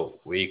 so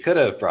we could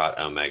have brought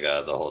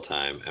Omega the whole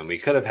time, and we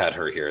could have had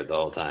her here the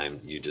whole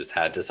time. You just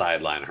had to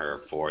sideline her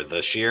for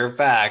the sheer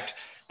fact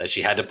that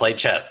she had to play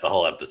chess the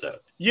whole episode.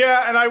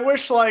 Yeah, and I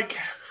wish there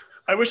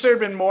had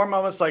been more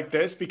moments like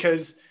this,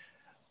 because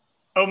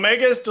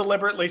Omega is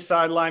deliberately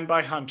sidelined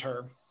by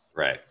Hunter.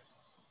 Right.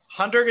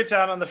 Hunter gets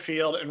out on the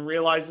field and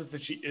realizes that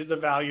she is a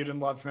valued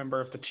and loved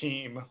member of the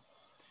team,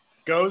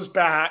 goes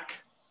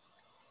back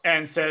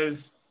and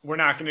says, we're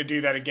not going to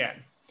do that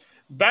again.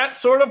 That's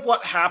sort of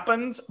what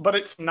happens, but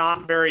it's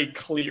not very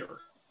clear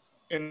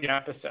in the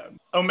episode.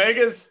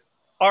 Omega's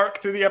arc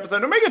through the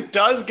episode. Omega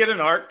does get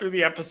an arc through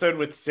the episode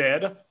with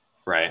Sid.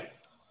 Right.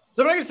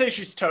 So I'm not going to say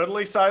she's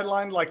totally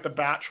sidelined like the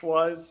Batch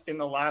was in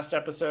the last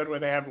episode, where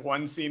they have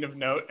one scene of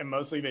note and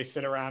mostly they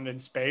sit around in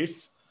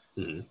space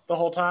the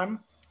whole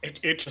time.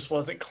 It just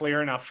wasn't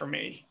clear enough for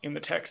me in the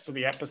text of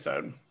the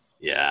episode.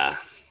 Yeah.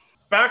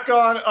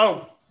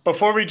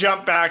 Before we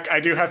jump back, I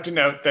do have to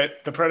note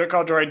that the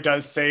protocol droid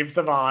does save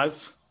the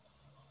vase.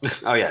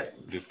 Oh, yeah,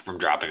 from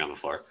dropping on the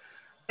floor.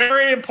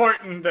 Very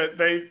important that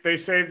they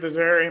save this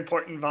very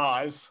important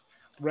vase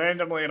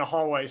randomly in a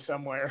hallway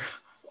somewhere.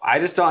 I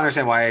just don't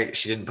understand why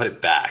she didn't put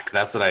it back.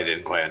 That's what I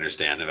didn't quite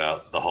understand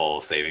about the whole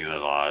saving the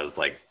vase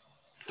like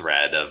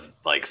thread of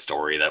like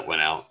story that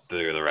went out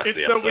through the rest of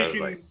the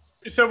episode.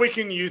 So we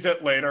can use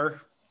it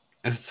later.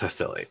 It's so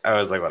silly. I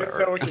was like,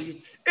 whatever.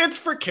 It's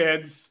for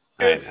kids.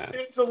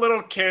 It's a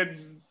little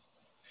kids.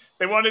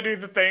 They want to do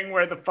the thing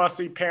where the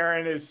fussy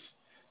parent is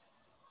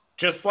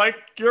just like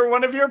you're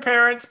one of your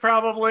parents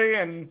probably,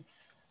 and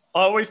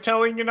always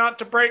telling you not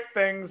to break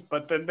things,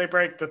 but then they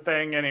break the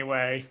thing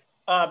anyway.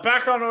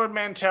 Back on Ord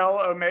Mantell,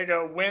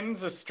 Omega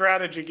wins a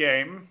strategy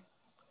game.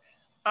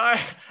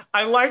 I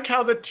like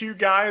how the two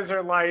guys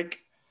are like,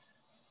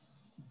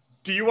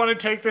 do you want to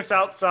take this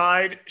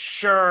outside?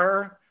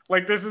 Sure.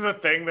 Like, this is a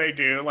thing they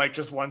do. Like,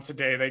 just once a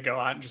day, they go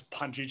out and just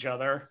punch each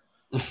other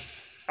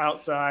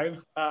outside.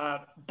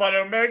 But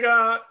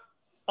Omega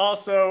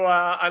also,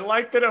 I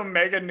like that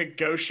Omega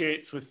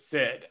negotiates with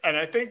Sid. And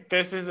I think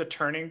this is a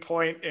turning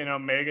point in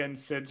Omega and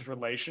Sid's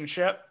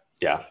relationship.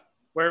 Yeah.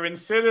 Where when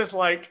Sid is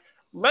like,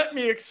 let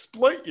me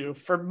exploit you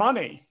for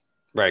money.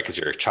 Right, because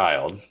you're a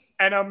child.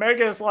 And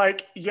Omega is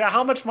like, yeah,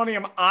 how much money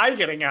am I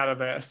getting out of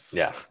this?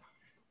 Yeah.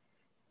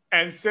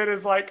 And Sid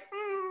is like,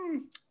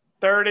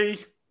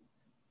 30.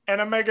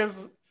 And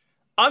Omega's,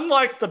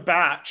 unlike the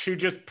Batch, who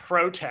just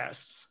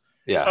protests.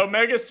 Yeah.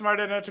 Omega's smart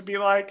enough to be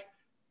like,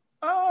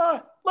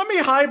 let me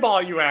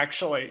highball you,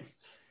 actually.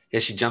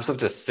 Yeah, she jumps up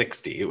to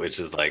 60, which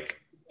is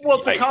like... Well,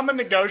 it's a common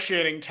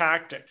negotiating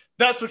tactic.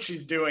 That's what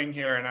she's doing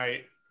here, and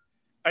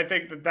I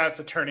think that's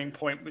a turning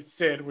point with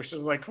Sid, which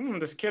is like,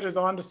 this kid is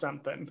onto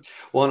something.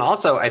 Well, and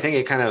also, I think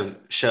it kind of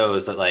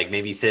shows that, like,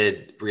 maybe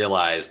Sid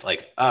realized,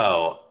 like,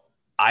 oh,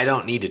 I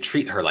don't need to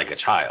treat her like a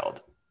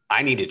child.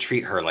 I need to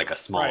treat her like a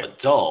small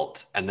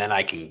adult, and then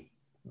I can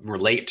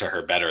relate to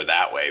her better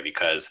that way,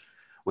 because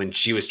when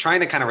she was trying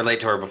to kind of relate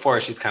to her before,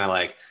 she's kind of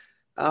like,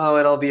 oh,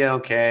 it'll be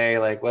okay,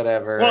 like,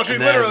 whatever. Well, she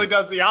literally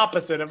does the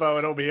opposite of, oh,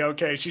 it'll be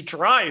okay. She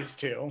tries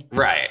to.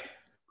 Right.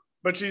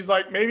 But she's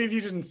like, maybe if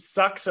you didn't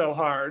suck so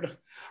hard.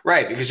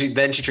 Right, because she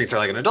treats her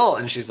like an adult,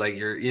 and she's like,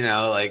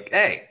 like,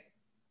 hey,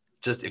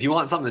 just if you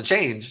want something to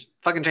change,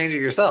 fucking change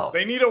it yourself.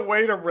 They need a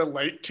way to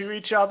relate to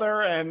each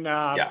other, and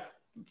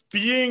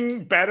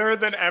being better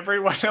than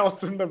everyone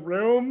else in the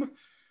room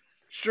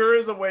sure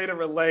is a way to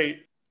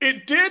relate.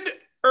 It did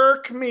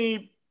irk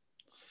me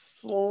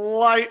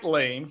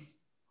slightly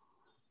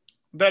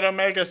that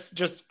Omega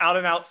just out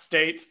and out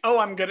states, oh,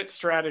 I'm good at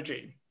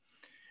strategy.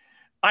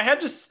 I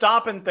had to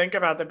stop and think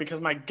about that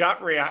because my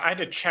gut reaction, I had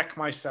to check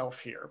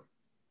myself here.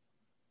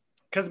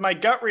 Because my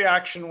gut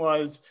reaction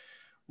was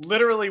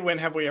literally, when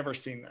have we ever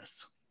seen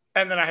this?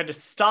 And then I had to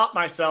stop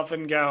myself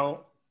and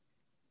go,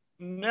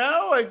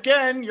 no,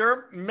 again,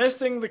 you're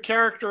missing the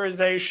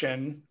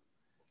characterization.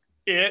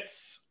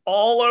 It's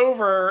all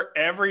over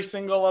every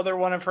single other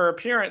one of her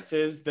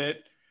appearances that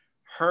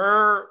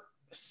her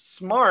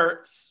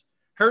smarts,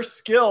 her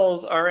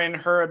skills are in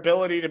her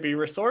ability to be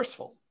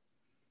resourceful.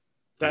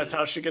 That's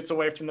how she gets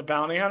away from the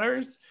bounty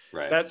hunters.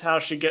 Right. That's how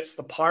she gets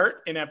the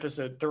part in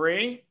episode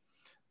 3.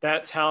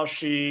 That's how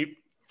she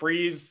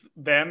frees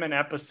them in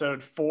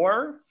episode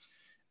 4.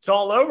 It's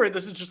all over.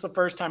 This is just the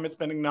first time it's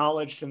been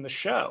acknowledged in the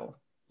show.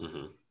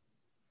 Mm-hmm.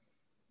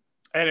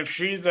 And if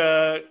she's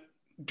a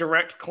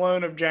direct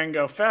clone of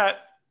Jango Fett,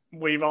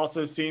 we've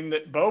also seen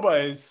that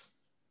Boba is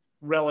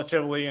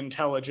relatively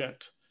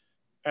intelligent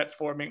at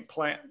forming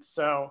plans.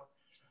 So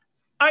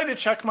I had to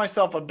check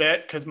myself a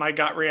bit because my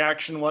gut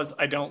reaction was,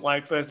 I don't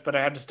like this, but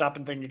I had to stop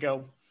and think and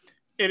go,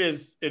 it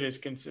is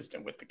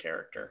consistent with the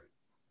character.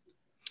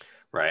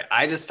 Right.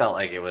 I just felt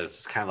like it was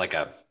just kind of like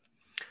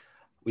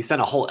we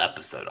spent a whole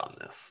episode on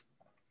this,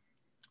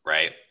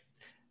 right?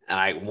 And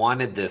I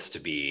wanted this to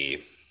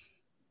be,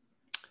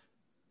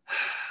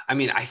 I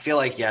mean, I feel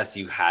like, yes,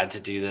 you had to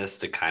do this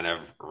to kind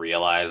of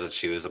realize that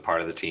she was a part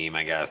of the team,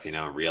 I guess,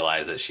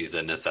 realize that she's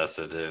a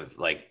necessitative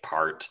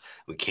part.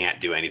 We can't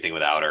do anything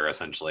without her,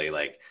 essentially,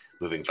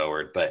 moving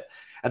forward. But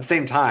at the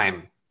same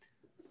time,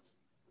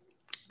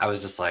 I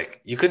was just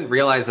like, you couldn't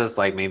realize this,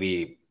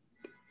 maybe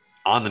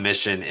on the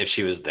mission if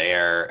she was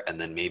there,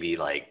 and then maybe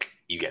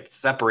you get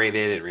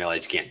separated and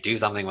realize you can't do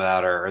something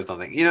without her or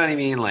something. You know what I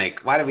mean?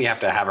 Why do we have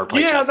to have her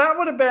play chess? That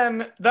would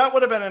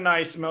have been a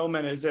nice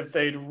moment, is if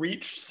they'd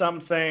reached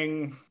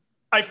something.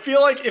 I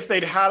feel like if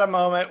they'd had a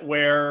moment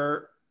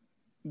where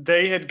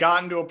they had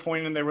gotten to a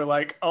point and they were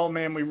like, oh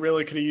man, we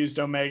really could have used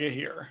Omega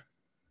here.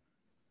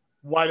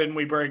 Why didn't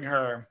we bring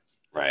her?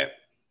 Right.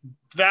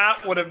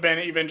 That would have been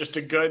even just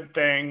a good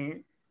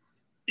thing.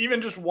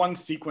 Even just one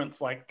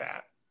sequence like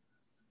that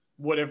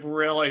would have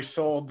really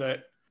sold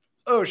that,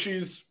 oh,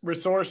 she's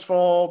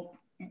resourceful.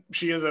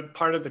 She is a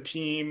part of the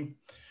team.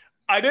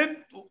 I did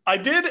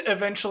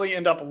eventually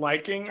end up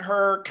liking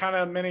her kind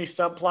of mini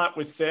subplot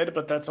with Sid,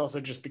 but that's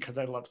also just because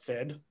I love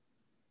Sid.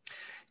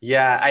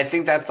 Yeah, I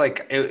think that's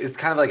it's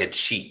kind of like a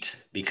cheat,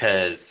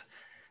 because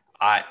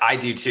I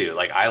do too.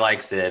 I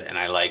like Sid, and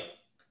I like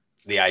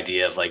the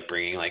idea of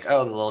bringing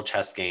the little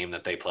chess game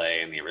that they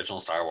play in the original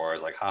Star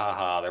Wars, ha ha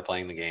ha, they're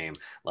playing the game.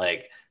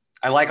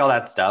 I like all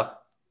that stuff.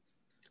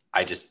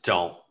 I just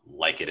don't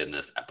like it in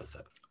this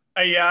episode.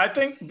 Yeah, I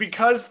think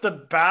because the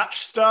batch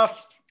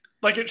stuff,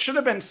 it should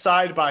have been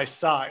side by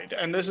side.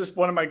 And this is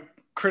one of my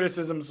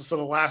criticisms of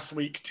sort of last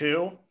week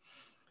too.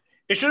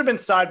 It should have been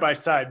side by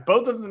side.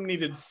 Both of them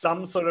needed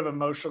some sort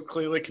of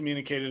clearly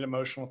communicated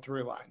emotional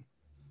through line.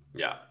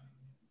 Yeah.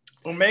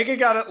 Omega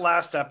got it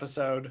last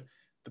episode.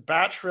 The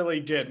batch really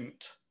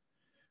didn't.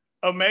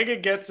 Omega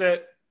gets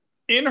it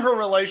in her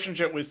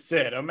relationship with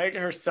Sid. Omega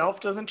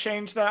herself doesn't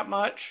change that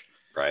much.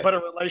 Right. But a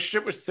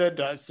relationship with Sid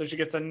does. So she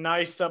gets a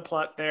nice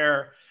subplot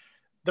there.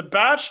 The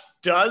batch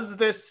does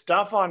this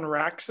stuff on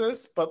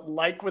Raxus, but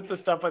with the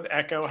stuff with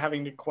Echo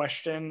having to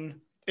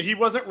question, he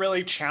wasn't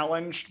really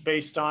challenged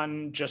based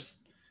on just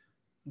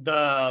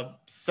the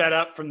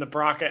setup from the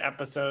Braca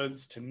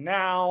episodes to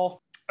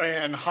now.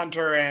 And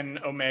Hunter and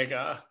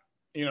Omega,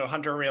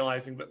 Hunter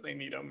realizing that they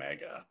need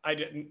Omega.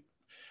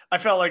 I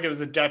felt like it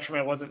was a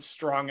detriment. It wasn't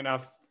strong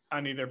enough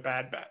on either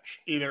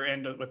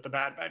end with the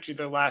Bad Batch,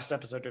 either last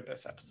episode or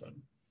this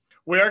episode.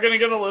 We are going to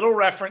give a little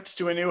reference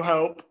to A New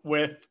Hope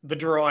with the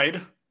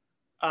droid,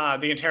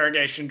 the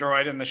interrogation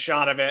droid, and the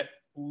shot of it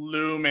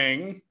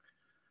looming.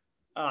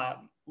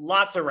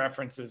 Lots of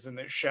references in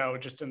this show,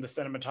 just in the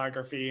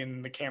cinematography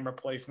and the camera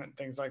placement,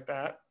 things like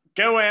that.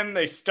 Go in,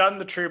 they stun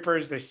the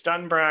troopers, they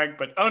stun Bragg,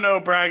 but oh no,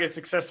 Bragg is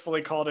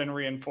successfully called in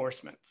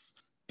reinforcements.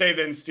 They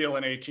then steal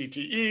an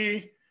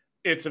ATTE.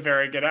 It's a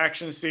very good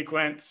action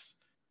sequence.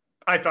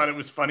 I thought it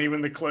was funny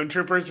when the clone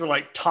troopers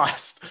were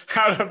tossed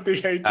out of the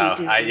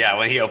ATTE. Yeah,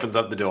 when he opens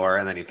up the door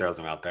and then he throws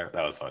them out there.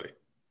 That was funny.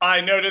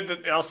 I noted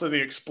that also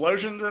the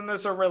explosions in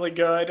this are really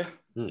good.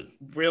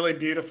 Really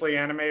beautifully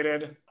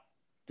animated.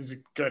 There's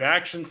a good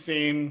action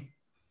scene.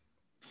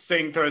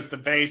 Singh throws the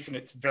vase and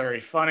it's very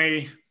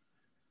funny.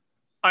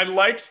 I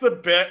liked the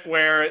bit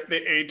where the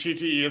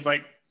ATTE is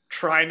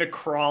trying to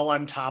crawl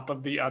on top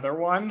of the other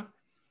one,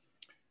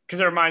 because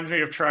it reminds me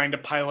of trying to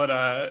pilot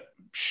a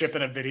ship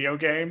in a video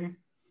game.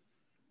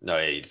 No,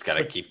 yeah, you just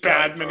gotta keep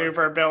bad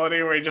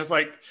maneuverability where you just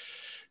I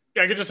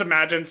could just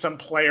imagine some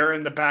player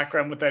in the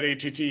background with that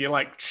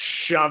ATTE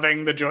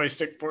shoving the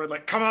joystick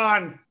forward, come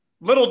on.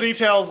 Little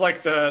details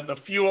like the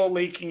fuel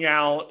leaking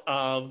out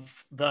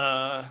of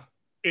the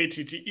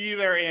ATTE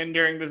they're in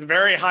during this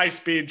very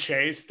high-speed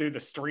chase through the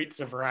streets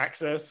of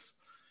Raxus,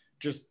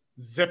 just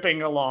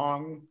zipping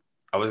along.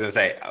 I was gonna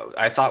say,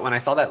 I thought when I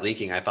saw that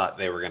leaking, I thought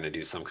they were gonna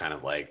do some kind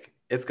of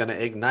it's going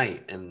to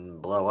ignite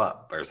and blow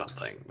up or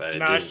something. But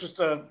it's just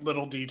a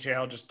little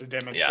detail just to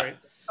demonstrate.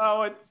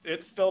 Oh,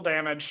 it's still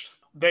damaged.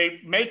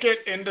 They make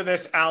it into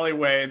this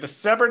alleyway. The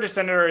Separatist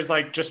senator is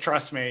like, just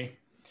trust me.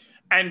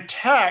 And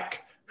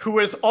Tech, who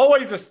is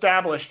always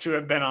established to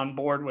have been on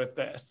board with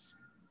this,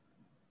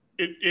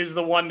 it is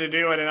the one to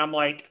do it. And I'm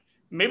like,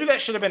 maybe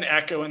that should have been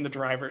Echo in the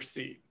driver's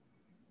seat.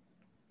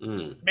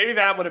 Maybe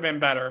that would have been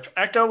better. If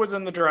Echo was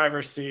in the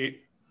driver's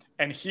seat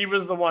and he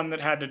was the one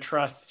that had to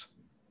trust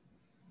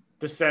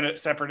the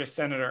Separatist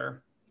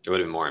senator, it would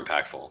have been more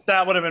impactful.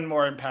 That would have been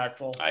more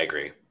impactful. I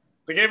agree.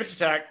 They gave it to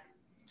Tech.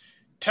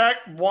 Tech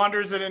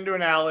wanders it into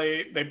an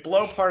alley. They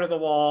blow part of the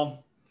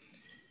wall.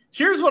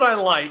 Here's what I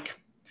like.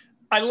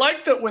 I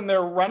like that when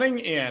they're running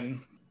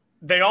in,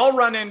 they all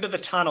run into the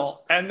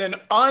tunnel, and then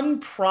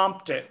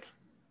unprompted,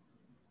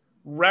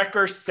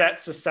 Wrecker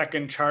sets a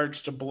second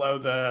charge to blow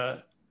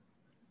the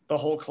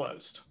hole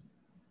closed.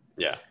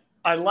 Yeah.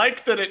 I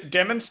like that it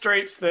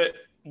demonstrates that,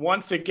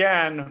 once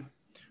again,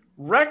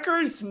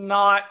 Wrecker's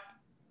not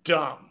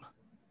dumb.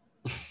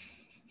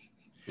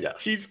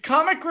 Yes. He's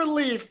comic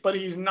relief, but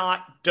he's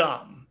not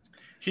dumb.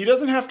 He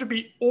doesn't have to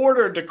be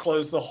ordered to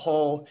close the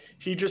hole.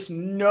 He just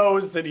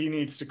knows that he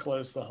needs to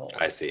close the hole.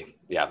 I see.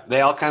 Yeah. They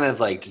all kind of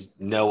like just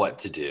know what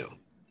to do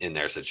in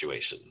their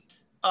situation.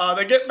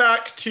 They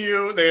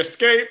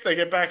escape. They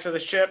get back to the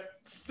ship.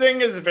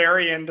 Singh is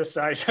very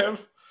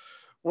indecisive,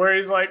 where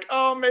he's like,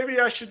 oh, maybe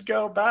I should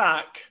go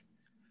back.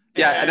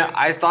 Yeah. And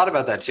I thought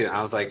about that too.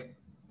 I was like,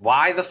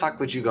 why the fuck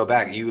would you go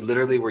back? You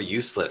literally were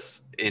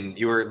useless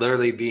you were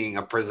literally being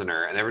a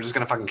prisoner and they were just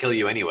going to fucking kill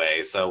you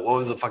anyway. So what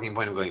was the fucking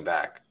point of going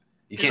back?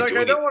 He's like,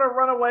 I don't want to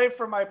run away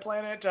from my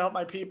planet to help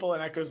my people.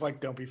 And Echo's like,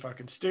 don't be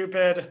fucking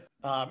stupid.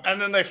 And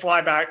then they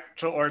fly back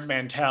to Ord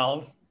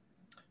Mantell.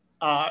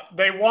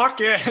 They walk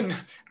in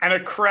and a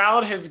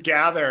crowd has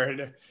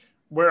gathered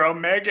where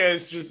Omega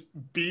is just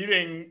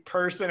beating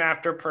person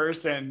after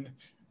person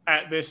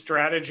at this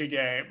strategy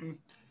game.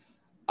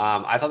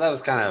 I thought that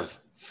was kind of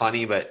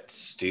funny but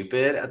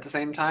stupid at the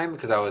same time,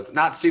 because I was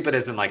not stupid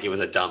as in like it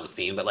was a dumb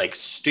scene, but like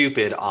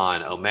stupid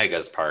on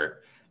Omega's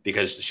part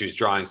because she was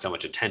drawing so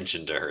much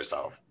attention to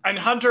herself. And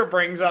Hunter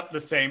brings up the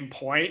same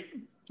point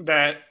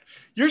that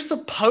you're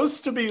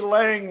supposed to be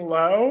laying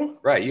low.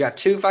 Right. You got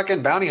 2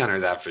 fucking bounty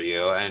hunters after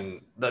you, and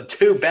the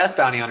 2 best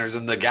bounty hunters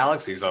in the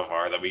galaxy so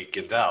far that we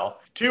can tell.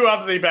 2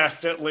 of the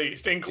best, at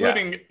least,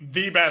 including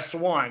the best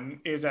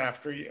one is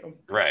after you.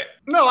 Right.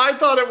 No, I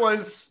thought it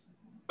was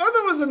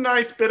a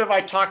nice bit of,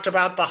 I talked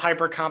about the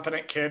hyper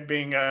competent kid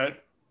being a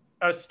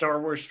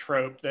Star Wars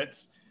trope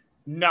that's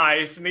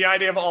nice. And the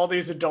idea of all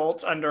these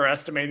adults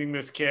underestimating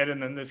this kid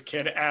and then this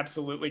kid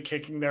absolutely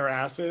kicking their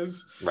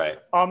asses. Right.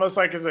 Almost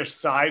like as a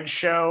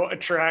sideshow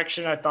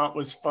attraction, I thought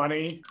was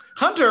funny.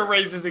 Hunter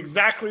raises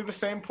exactly the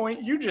same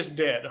point you just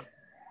did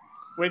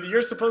with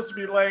you're supposed to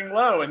be laying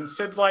low. And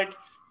Sid's like,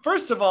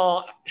 first of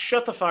all,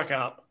 shut the fuck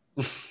up.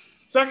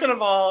 Second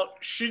of all,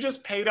 she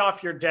just paid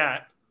off your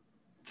debt.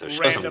 So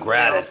show some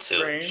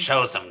gratitude.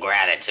 Show some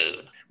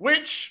gratitude.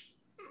 Which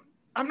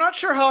I'm not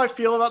sure how I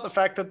feel about the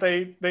fact that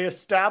they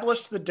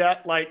established the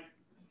debt like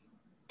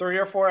 3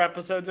 or 4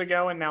 episodes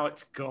ago and now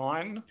it's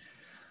gone.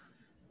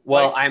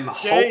 Well, like, I'm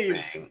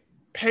hoping.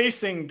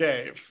 Pacing,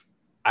 Dave.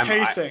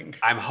 Pacing.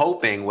 I'm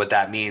hoping what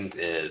that means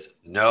is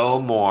no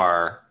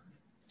more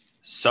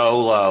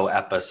solo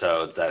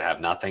episodes that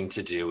have nothing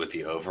to do with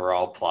the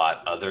overall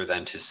plot other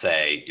than to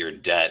say your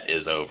debt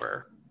is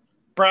over.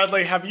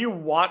 Bradley, have you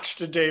watched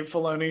a Dave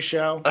Filoni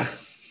show?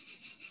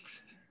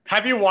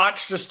 Have you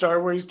watched a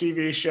Star Wars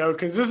TV show?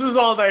 Because this is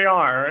all they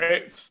are.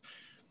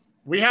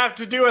 We have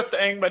to do a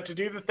thing, but to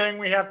do the thing,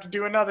 we have to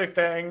do another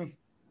thing.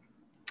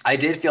 I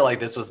did feel like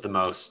this was the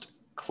most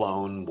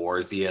Clone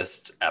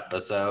Warsiest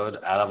episode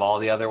out of all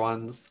the other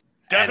ones.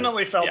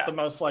 Definitely felt the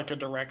most like a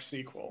direct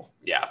sequel.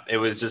 Yeah, it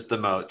was just the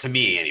most, to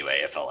me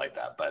anyway, it felt like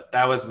that. But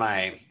that was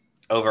my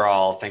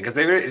overall thing, because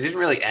it didn't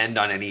really end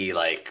on any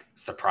like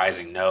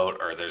surprising note,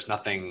 or there's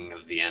nothing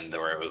at the end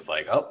where it was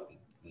like, oh,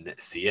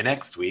 see you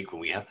next week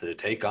when we have to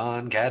take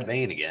on Cad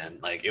Bane again.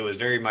 Like, it was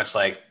very much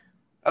like,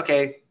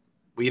 okay,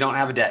 we don't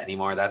have a debt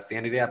anymore. That's the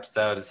end of the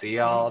episode. See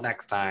y'all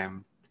next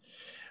time.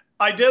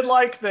 I did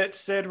like that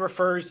Sid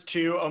refers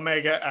to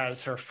Omega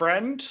as her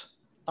friend,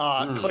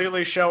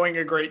 clearly showing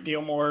a great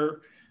deal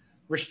more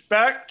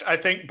respect. I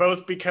think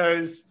both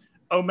because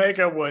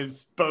Omega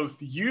was both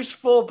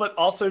useful, but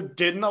also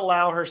didn't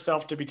allow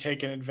herself to be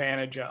taken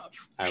advantage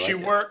of. She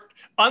worked,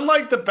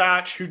 unlike the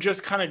Batch, who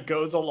just kind of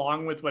goes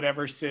along with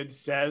whatever Sid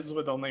says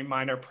with only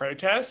minor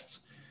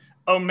protests.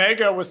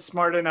 Omega was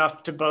smart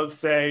enough to both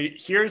say,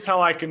 here's how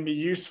I can be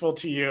useful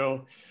to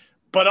you,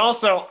 but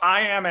also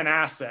I am an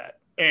asset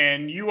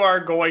and you are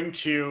going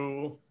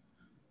to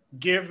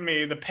give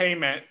me the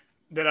payment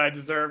that I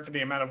deserve for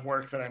the amount of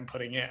work that I'm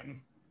putting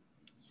in.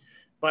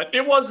 But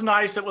it was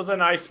nice. It was a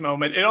nice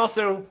moment. It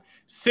also,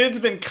 Sid's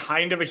been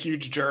kind of a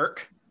huge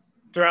jerk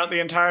throughout the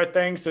entire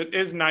thing. So it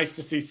is nice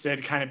to see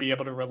Sid kind of be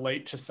able to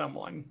relate to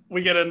someone.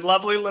 We get a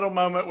lovely little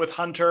moment with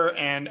Hunter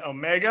and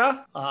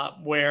Omega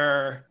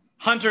where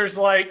Hunter's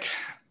like,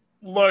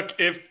 look,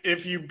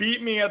 if you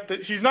beat me at the,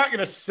 he's not going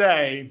to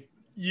say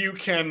you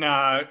can,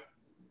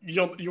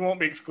 you won't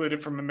be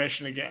excluded from a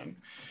mission again.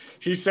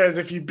 He says,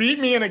 if you beat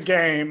me in a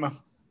game,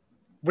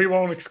 we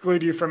won't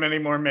exclude you from any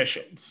more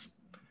missions.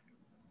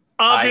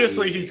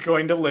 Obviously, he's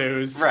going to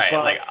lose. Right,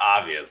 like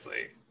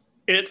obviously.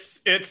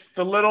 It's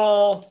the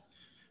little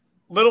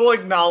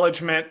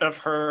acknowledgement of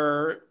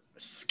her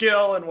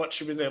skill and what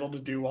she was able to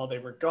do while they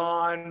were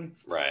gone.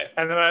 Right.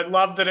 And then I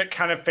love that it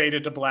kind of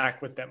faded to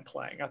black with them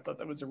playing. I thought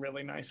that was a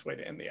really nice way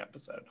to end the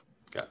episode.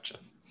 Gotcha.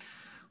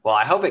 Well,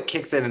 I hope it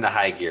kicks it into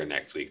high gear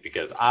next week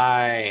because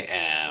I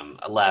am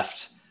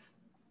left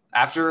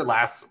after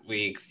last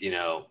week's,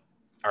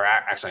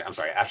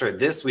 after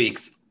this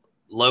week's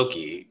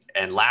Loki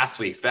and last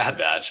week's Bad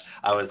Batch,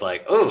 I was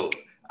like, ooh,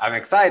 I'm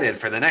excited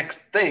for the next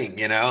thing,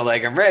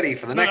 like I'm ready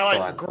for the next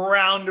one.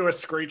 Ground to a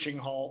screeching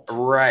halt.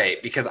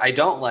 Right, because I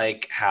don't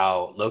like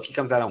how Loki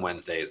comes out on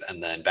Wednesdays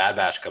and then Bad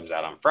Batch comes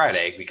out on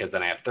Friday because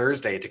then I have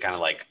Thursday to kind of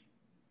like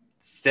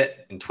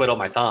sit and twiddle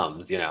my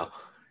thumbs,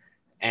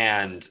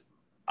 and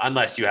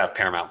unless you have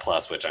Paramount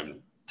Plus, which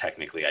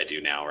I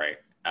do now, right?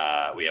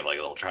 We have like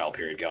a little trial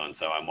period going,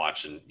 so I'm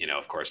watching,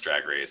 of course,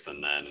 Drag Race,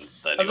 and then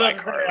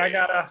I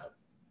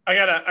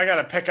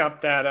gotta pick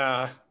up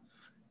that.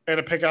 I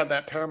gotta pick out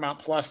that Paramount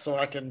Plus so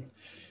I can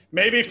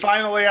maybe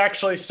finally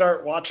actually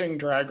start watching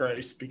Drag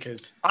Race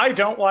because I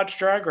don't watch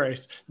Drag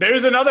Race.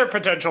 There's another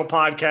potential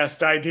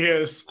podcast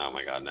ideas. Oh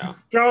my God, no!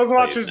 Charles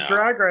watches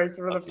Drag Race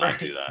for Let's the not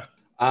do that.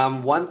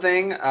 One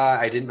thing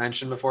I didn't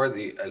mention before,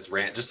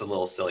 just a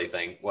little silly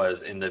thing,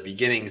 was in the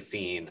beginning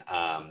scene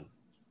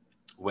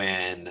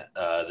when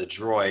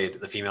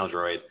the female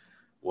droid,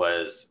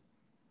 was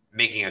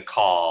making a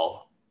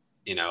call,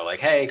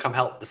 like, hey, come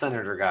help the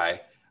senator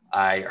guy.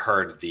 I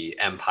heard the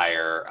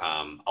Empire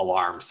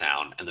alarm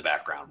sound in the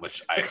background,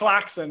 the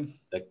klaxon.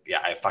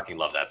 I fucking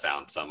love that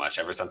sound so much.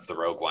 Ever since the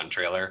Rogue One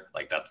trailer,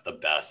 like that's the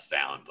best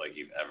sound like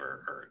you've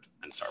ever heard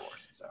in Star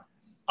Wars. So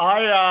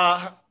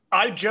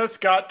I just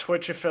got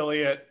Twitch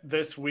affiliate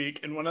this week,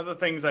 and one of the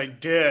things I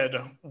did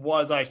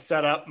was I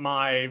set up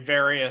my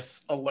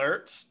various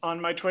alerts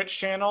on my Twitch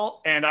channel,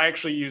 and I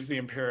actually use the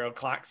Imperial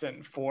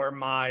klaxon for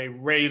my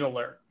raid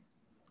alert.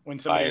 When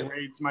somebody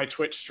raids my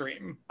Twitch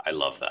stream. I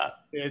love that.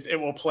 It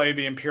will play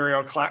the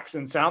Imperial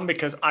klaxon sound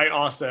because I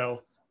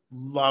also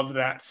love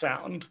that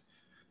sound.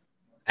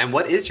 And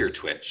what is your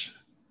Twitch?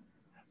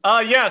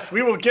 Yes,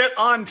 we will get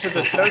on to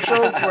the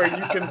socials where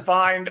you can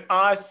find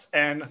us.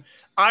 And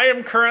I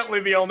am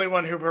currently the only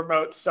one who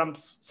promotes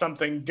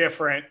something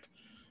different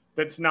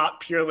that's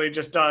not purely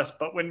just us.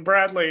 But when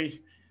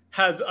Bradley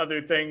has other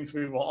things,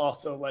 we will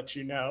also let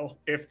you know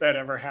if that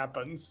ever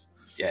happens.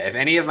 Yeah, if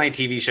any of my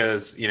TV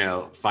shows,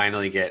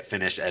 finally get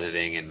finished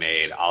editing and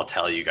made, I'll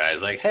tell you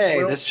guys like,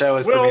 hey, this show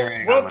is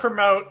premiering.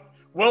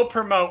 We'll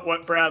promote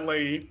what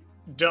Bradley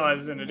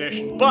does in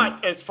addition.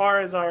 But as far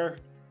as our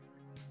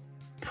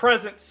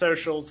present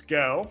socials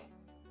go,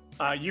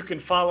 you can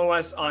follow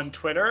us on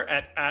Twitter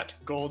at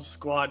Gold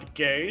Squad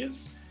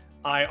Gays.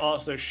 I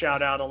also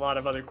shout out a lot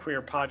of other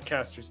queer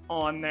podcasters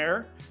on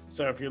there.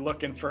 So if you're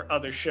looking for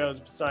other shows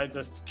besides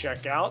us to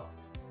check out,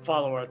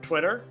 follow our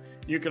Twitter.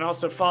 You can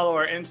also follow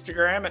our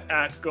Instagram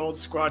at Gold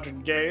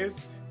Squadron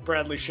Gays.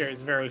 Bradley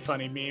shares very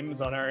funny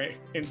memes on our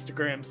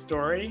Instagram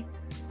story.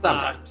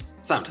 Sometimes.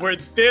 We're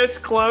this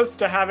close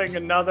to having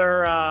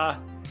another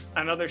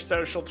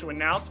social to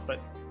announce,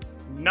 but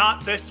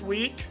not this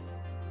week.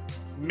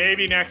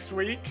 Maybe next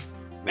week.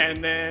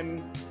 And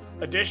then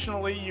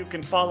additionally, you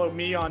can follow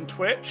me on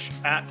Twitch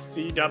at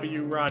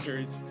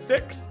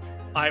CWRogers6.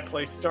 I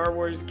play Star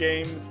Wars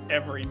games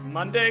every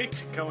Monday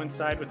to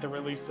coincide with the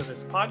release of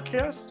this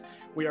podcast.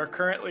 We are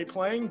currently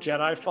playing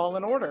Jedi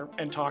Fallen Order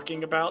and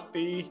talking about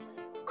the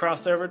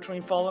crossover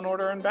between Fallen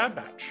Order and Bad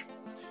Batch.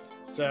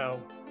 So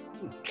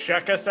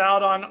check us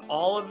out on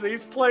all of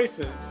these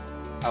places.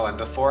 Oh, and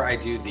before I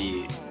do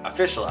the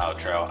official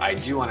outro, I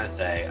do want to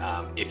say,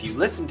 if you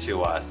listen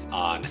to us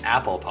on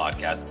Apple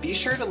Podcasts, be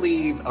sure to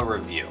leave a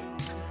review.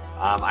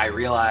 I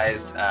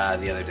realized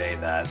the other day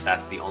that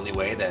that's the only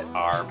way that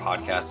our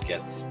podcast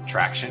gets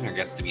traction or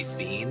gets to be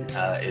seen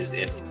is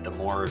if the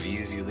more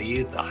reviews you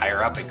leave, the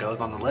higher up it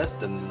goes on the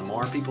list, and the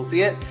more people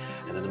see it,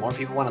 and then the more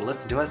people want to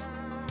listen to us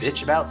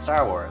bitch about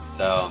Star Wars.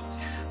 So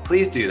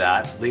please do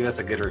that. Leave us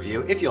a good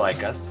review if you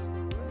like us.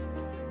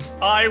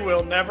 I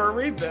will never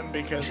read them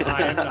because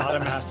I am not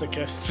a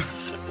masochist.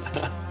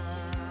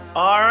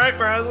 All right,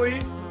 Bradley,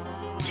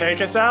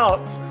 take us out.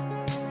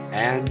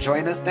 And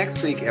join us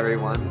next week,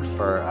 everyone,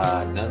 for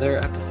another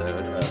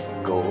episode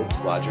of Gold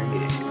Squadron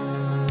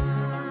Games.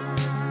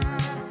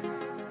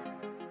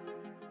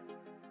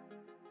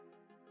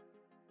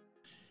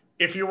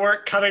 If you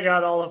weren't cutting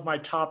out all of my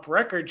top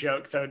Wrecker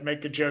jokes, I would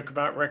make a joke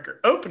about Wrecker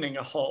opening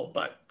a hole,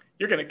 but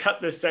you're going to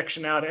cut this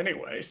section out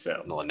anyway,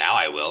 so. Well, now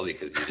I will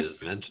because you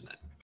just mentioned it.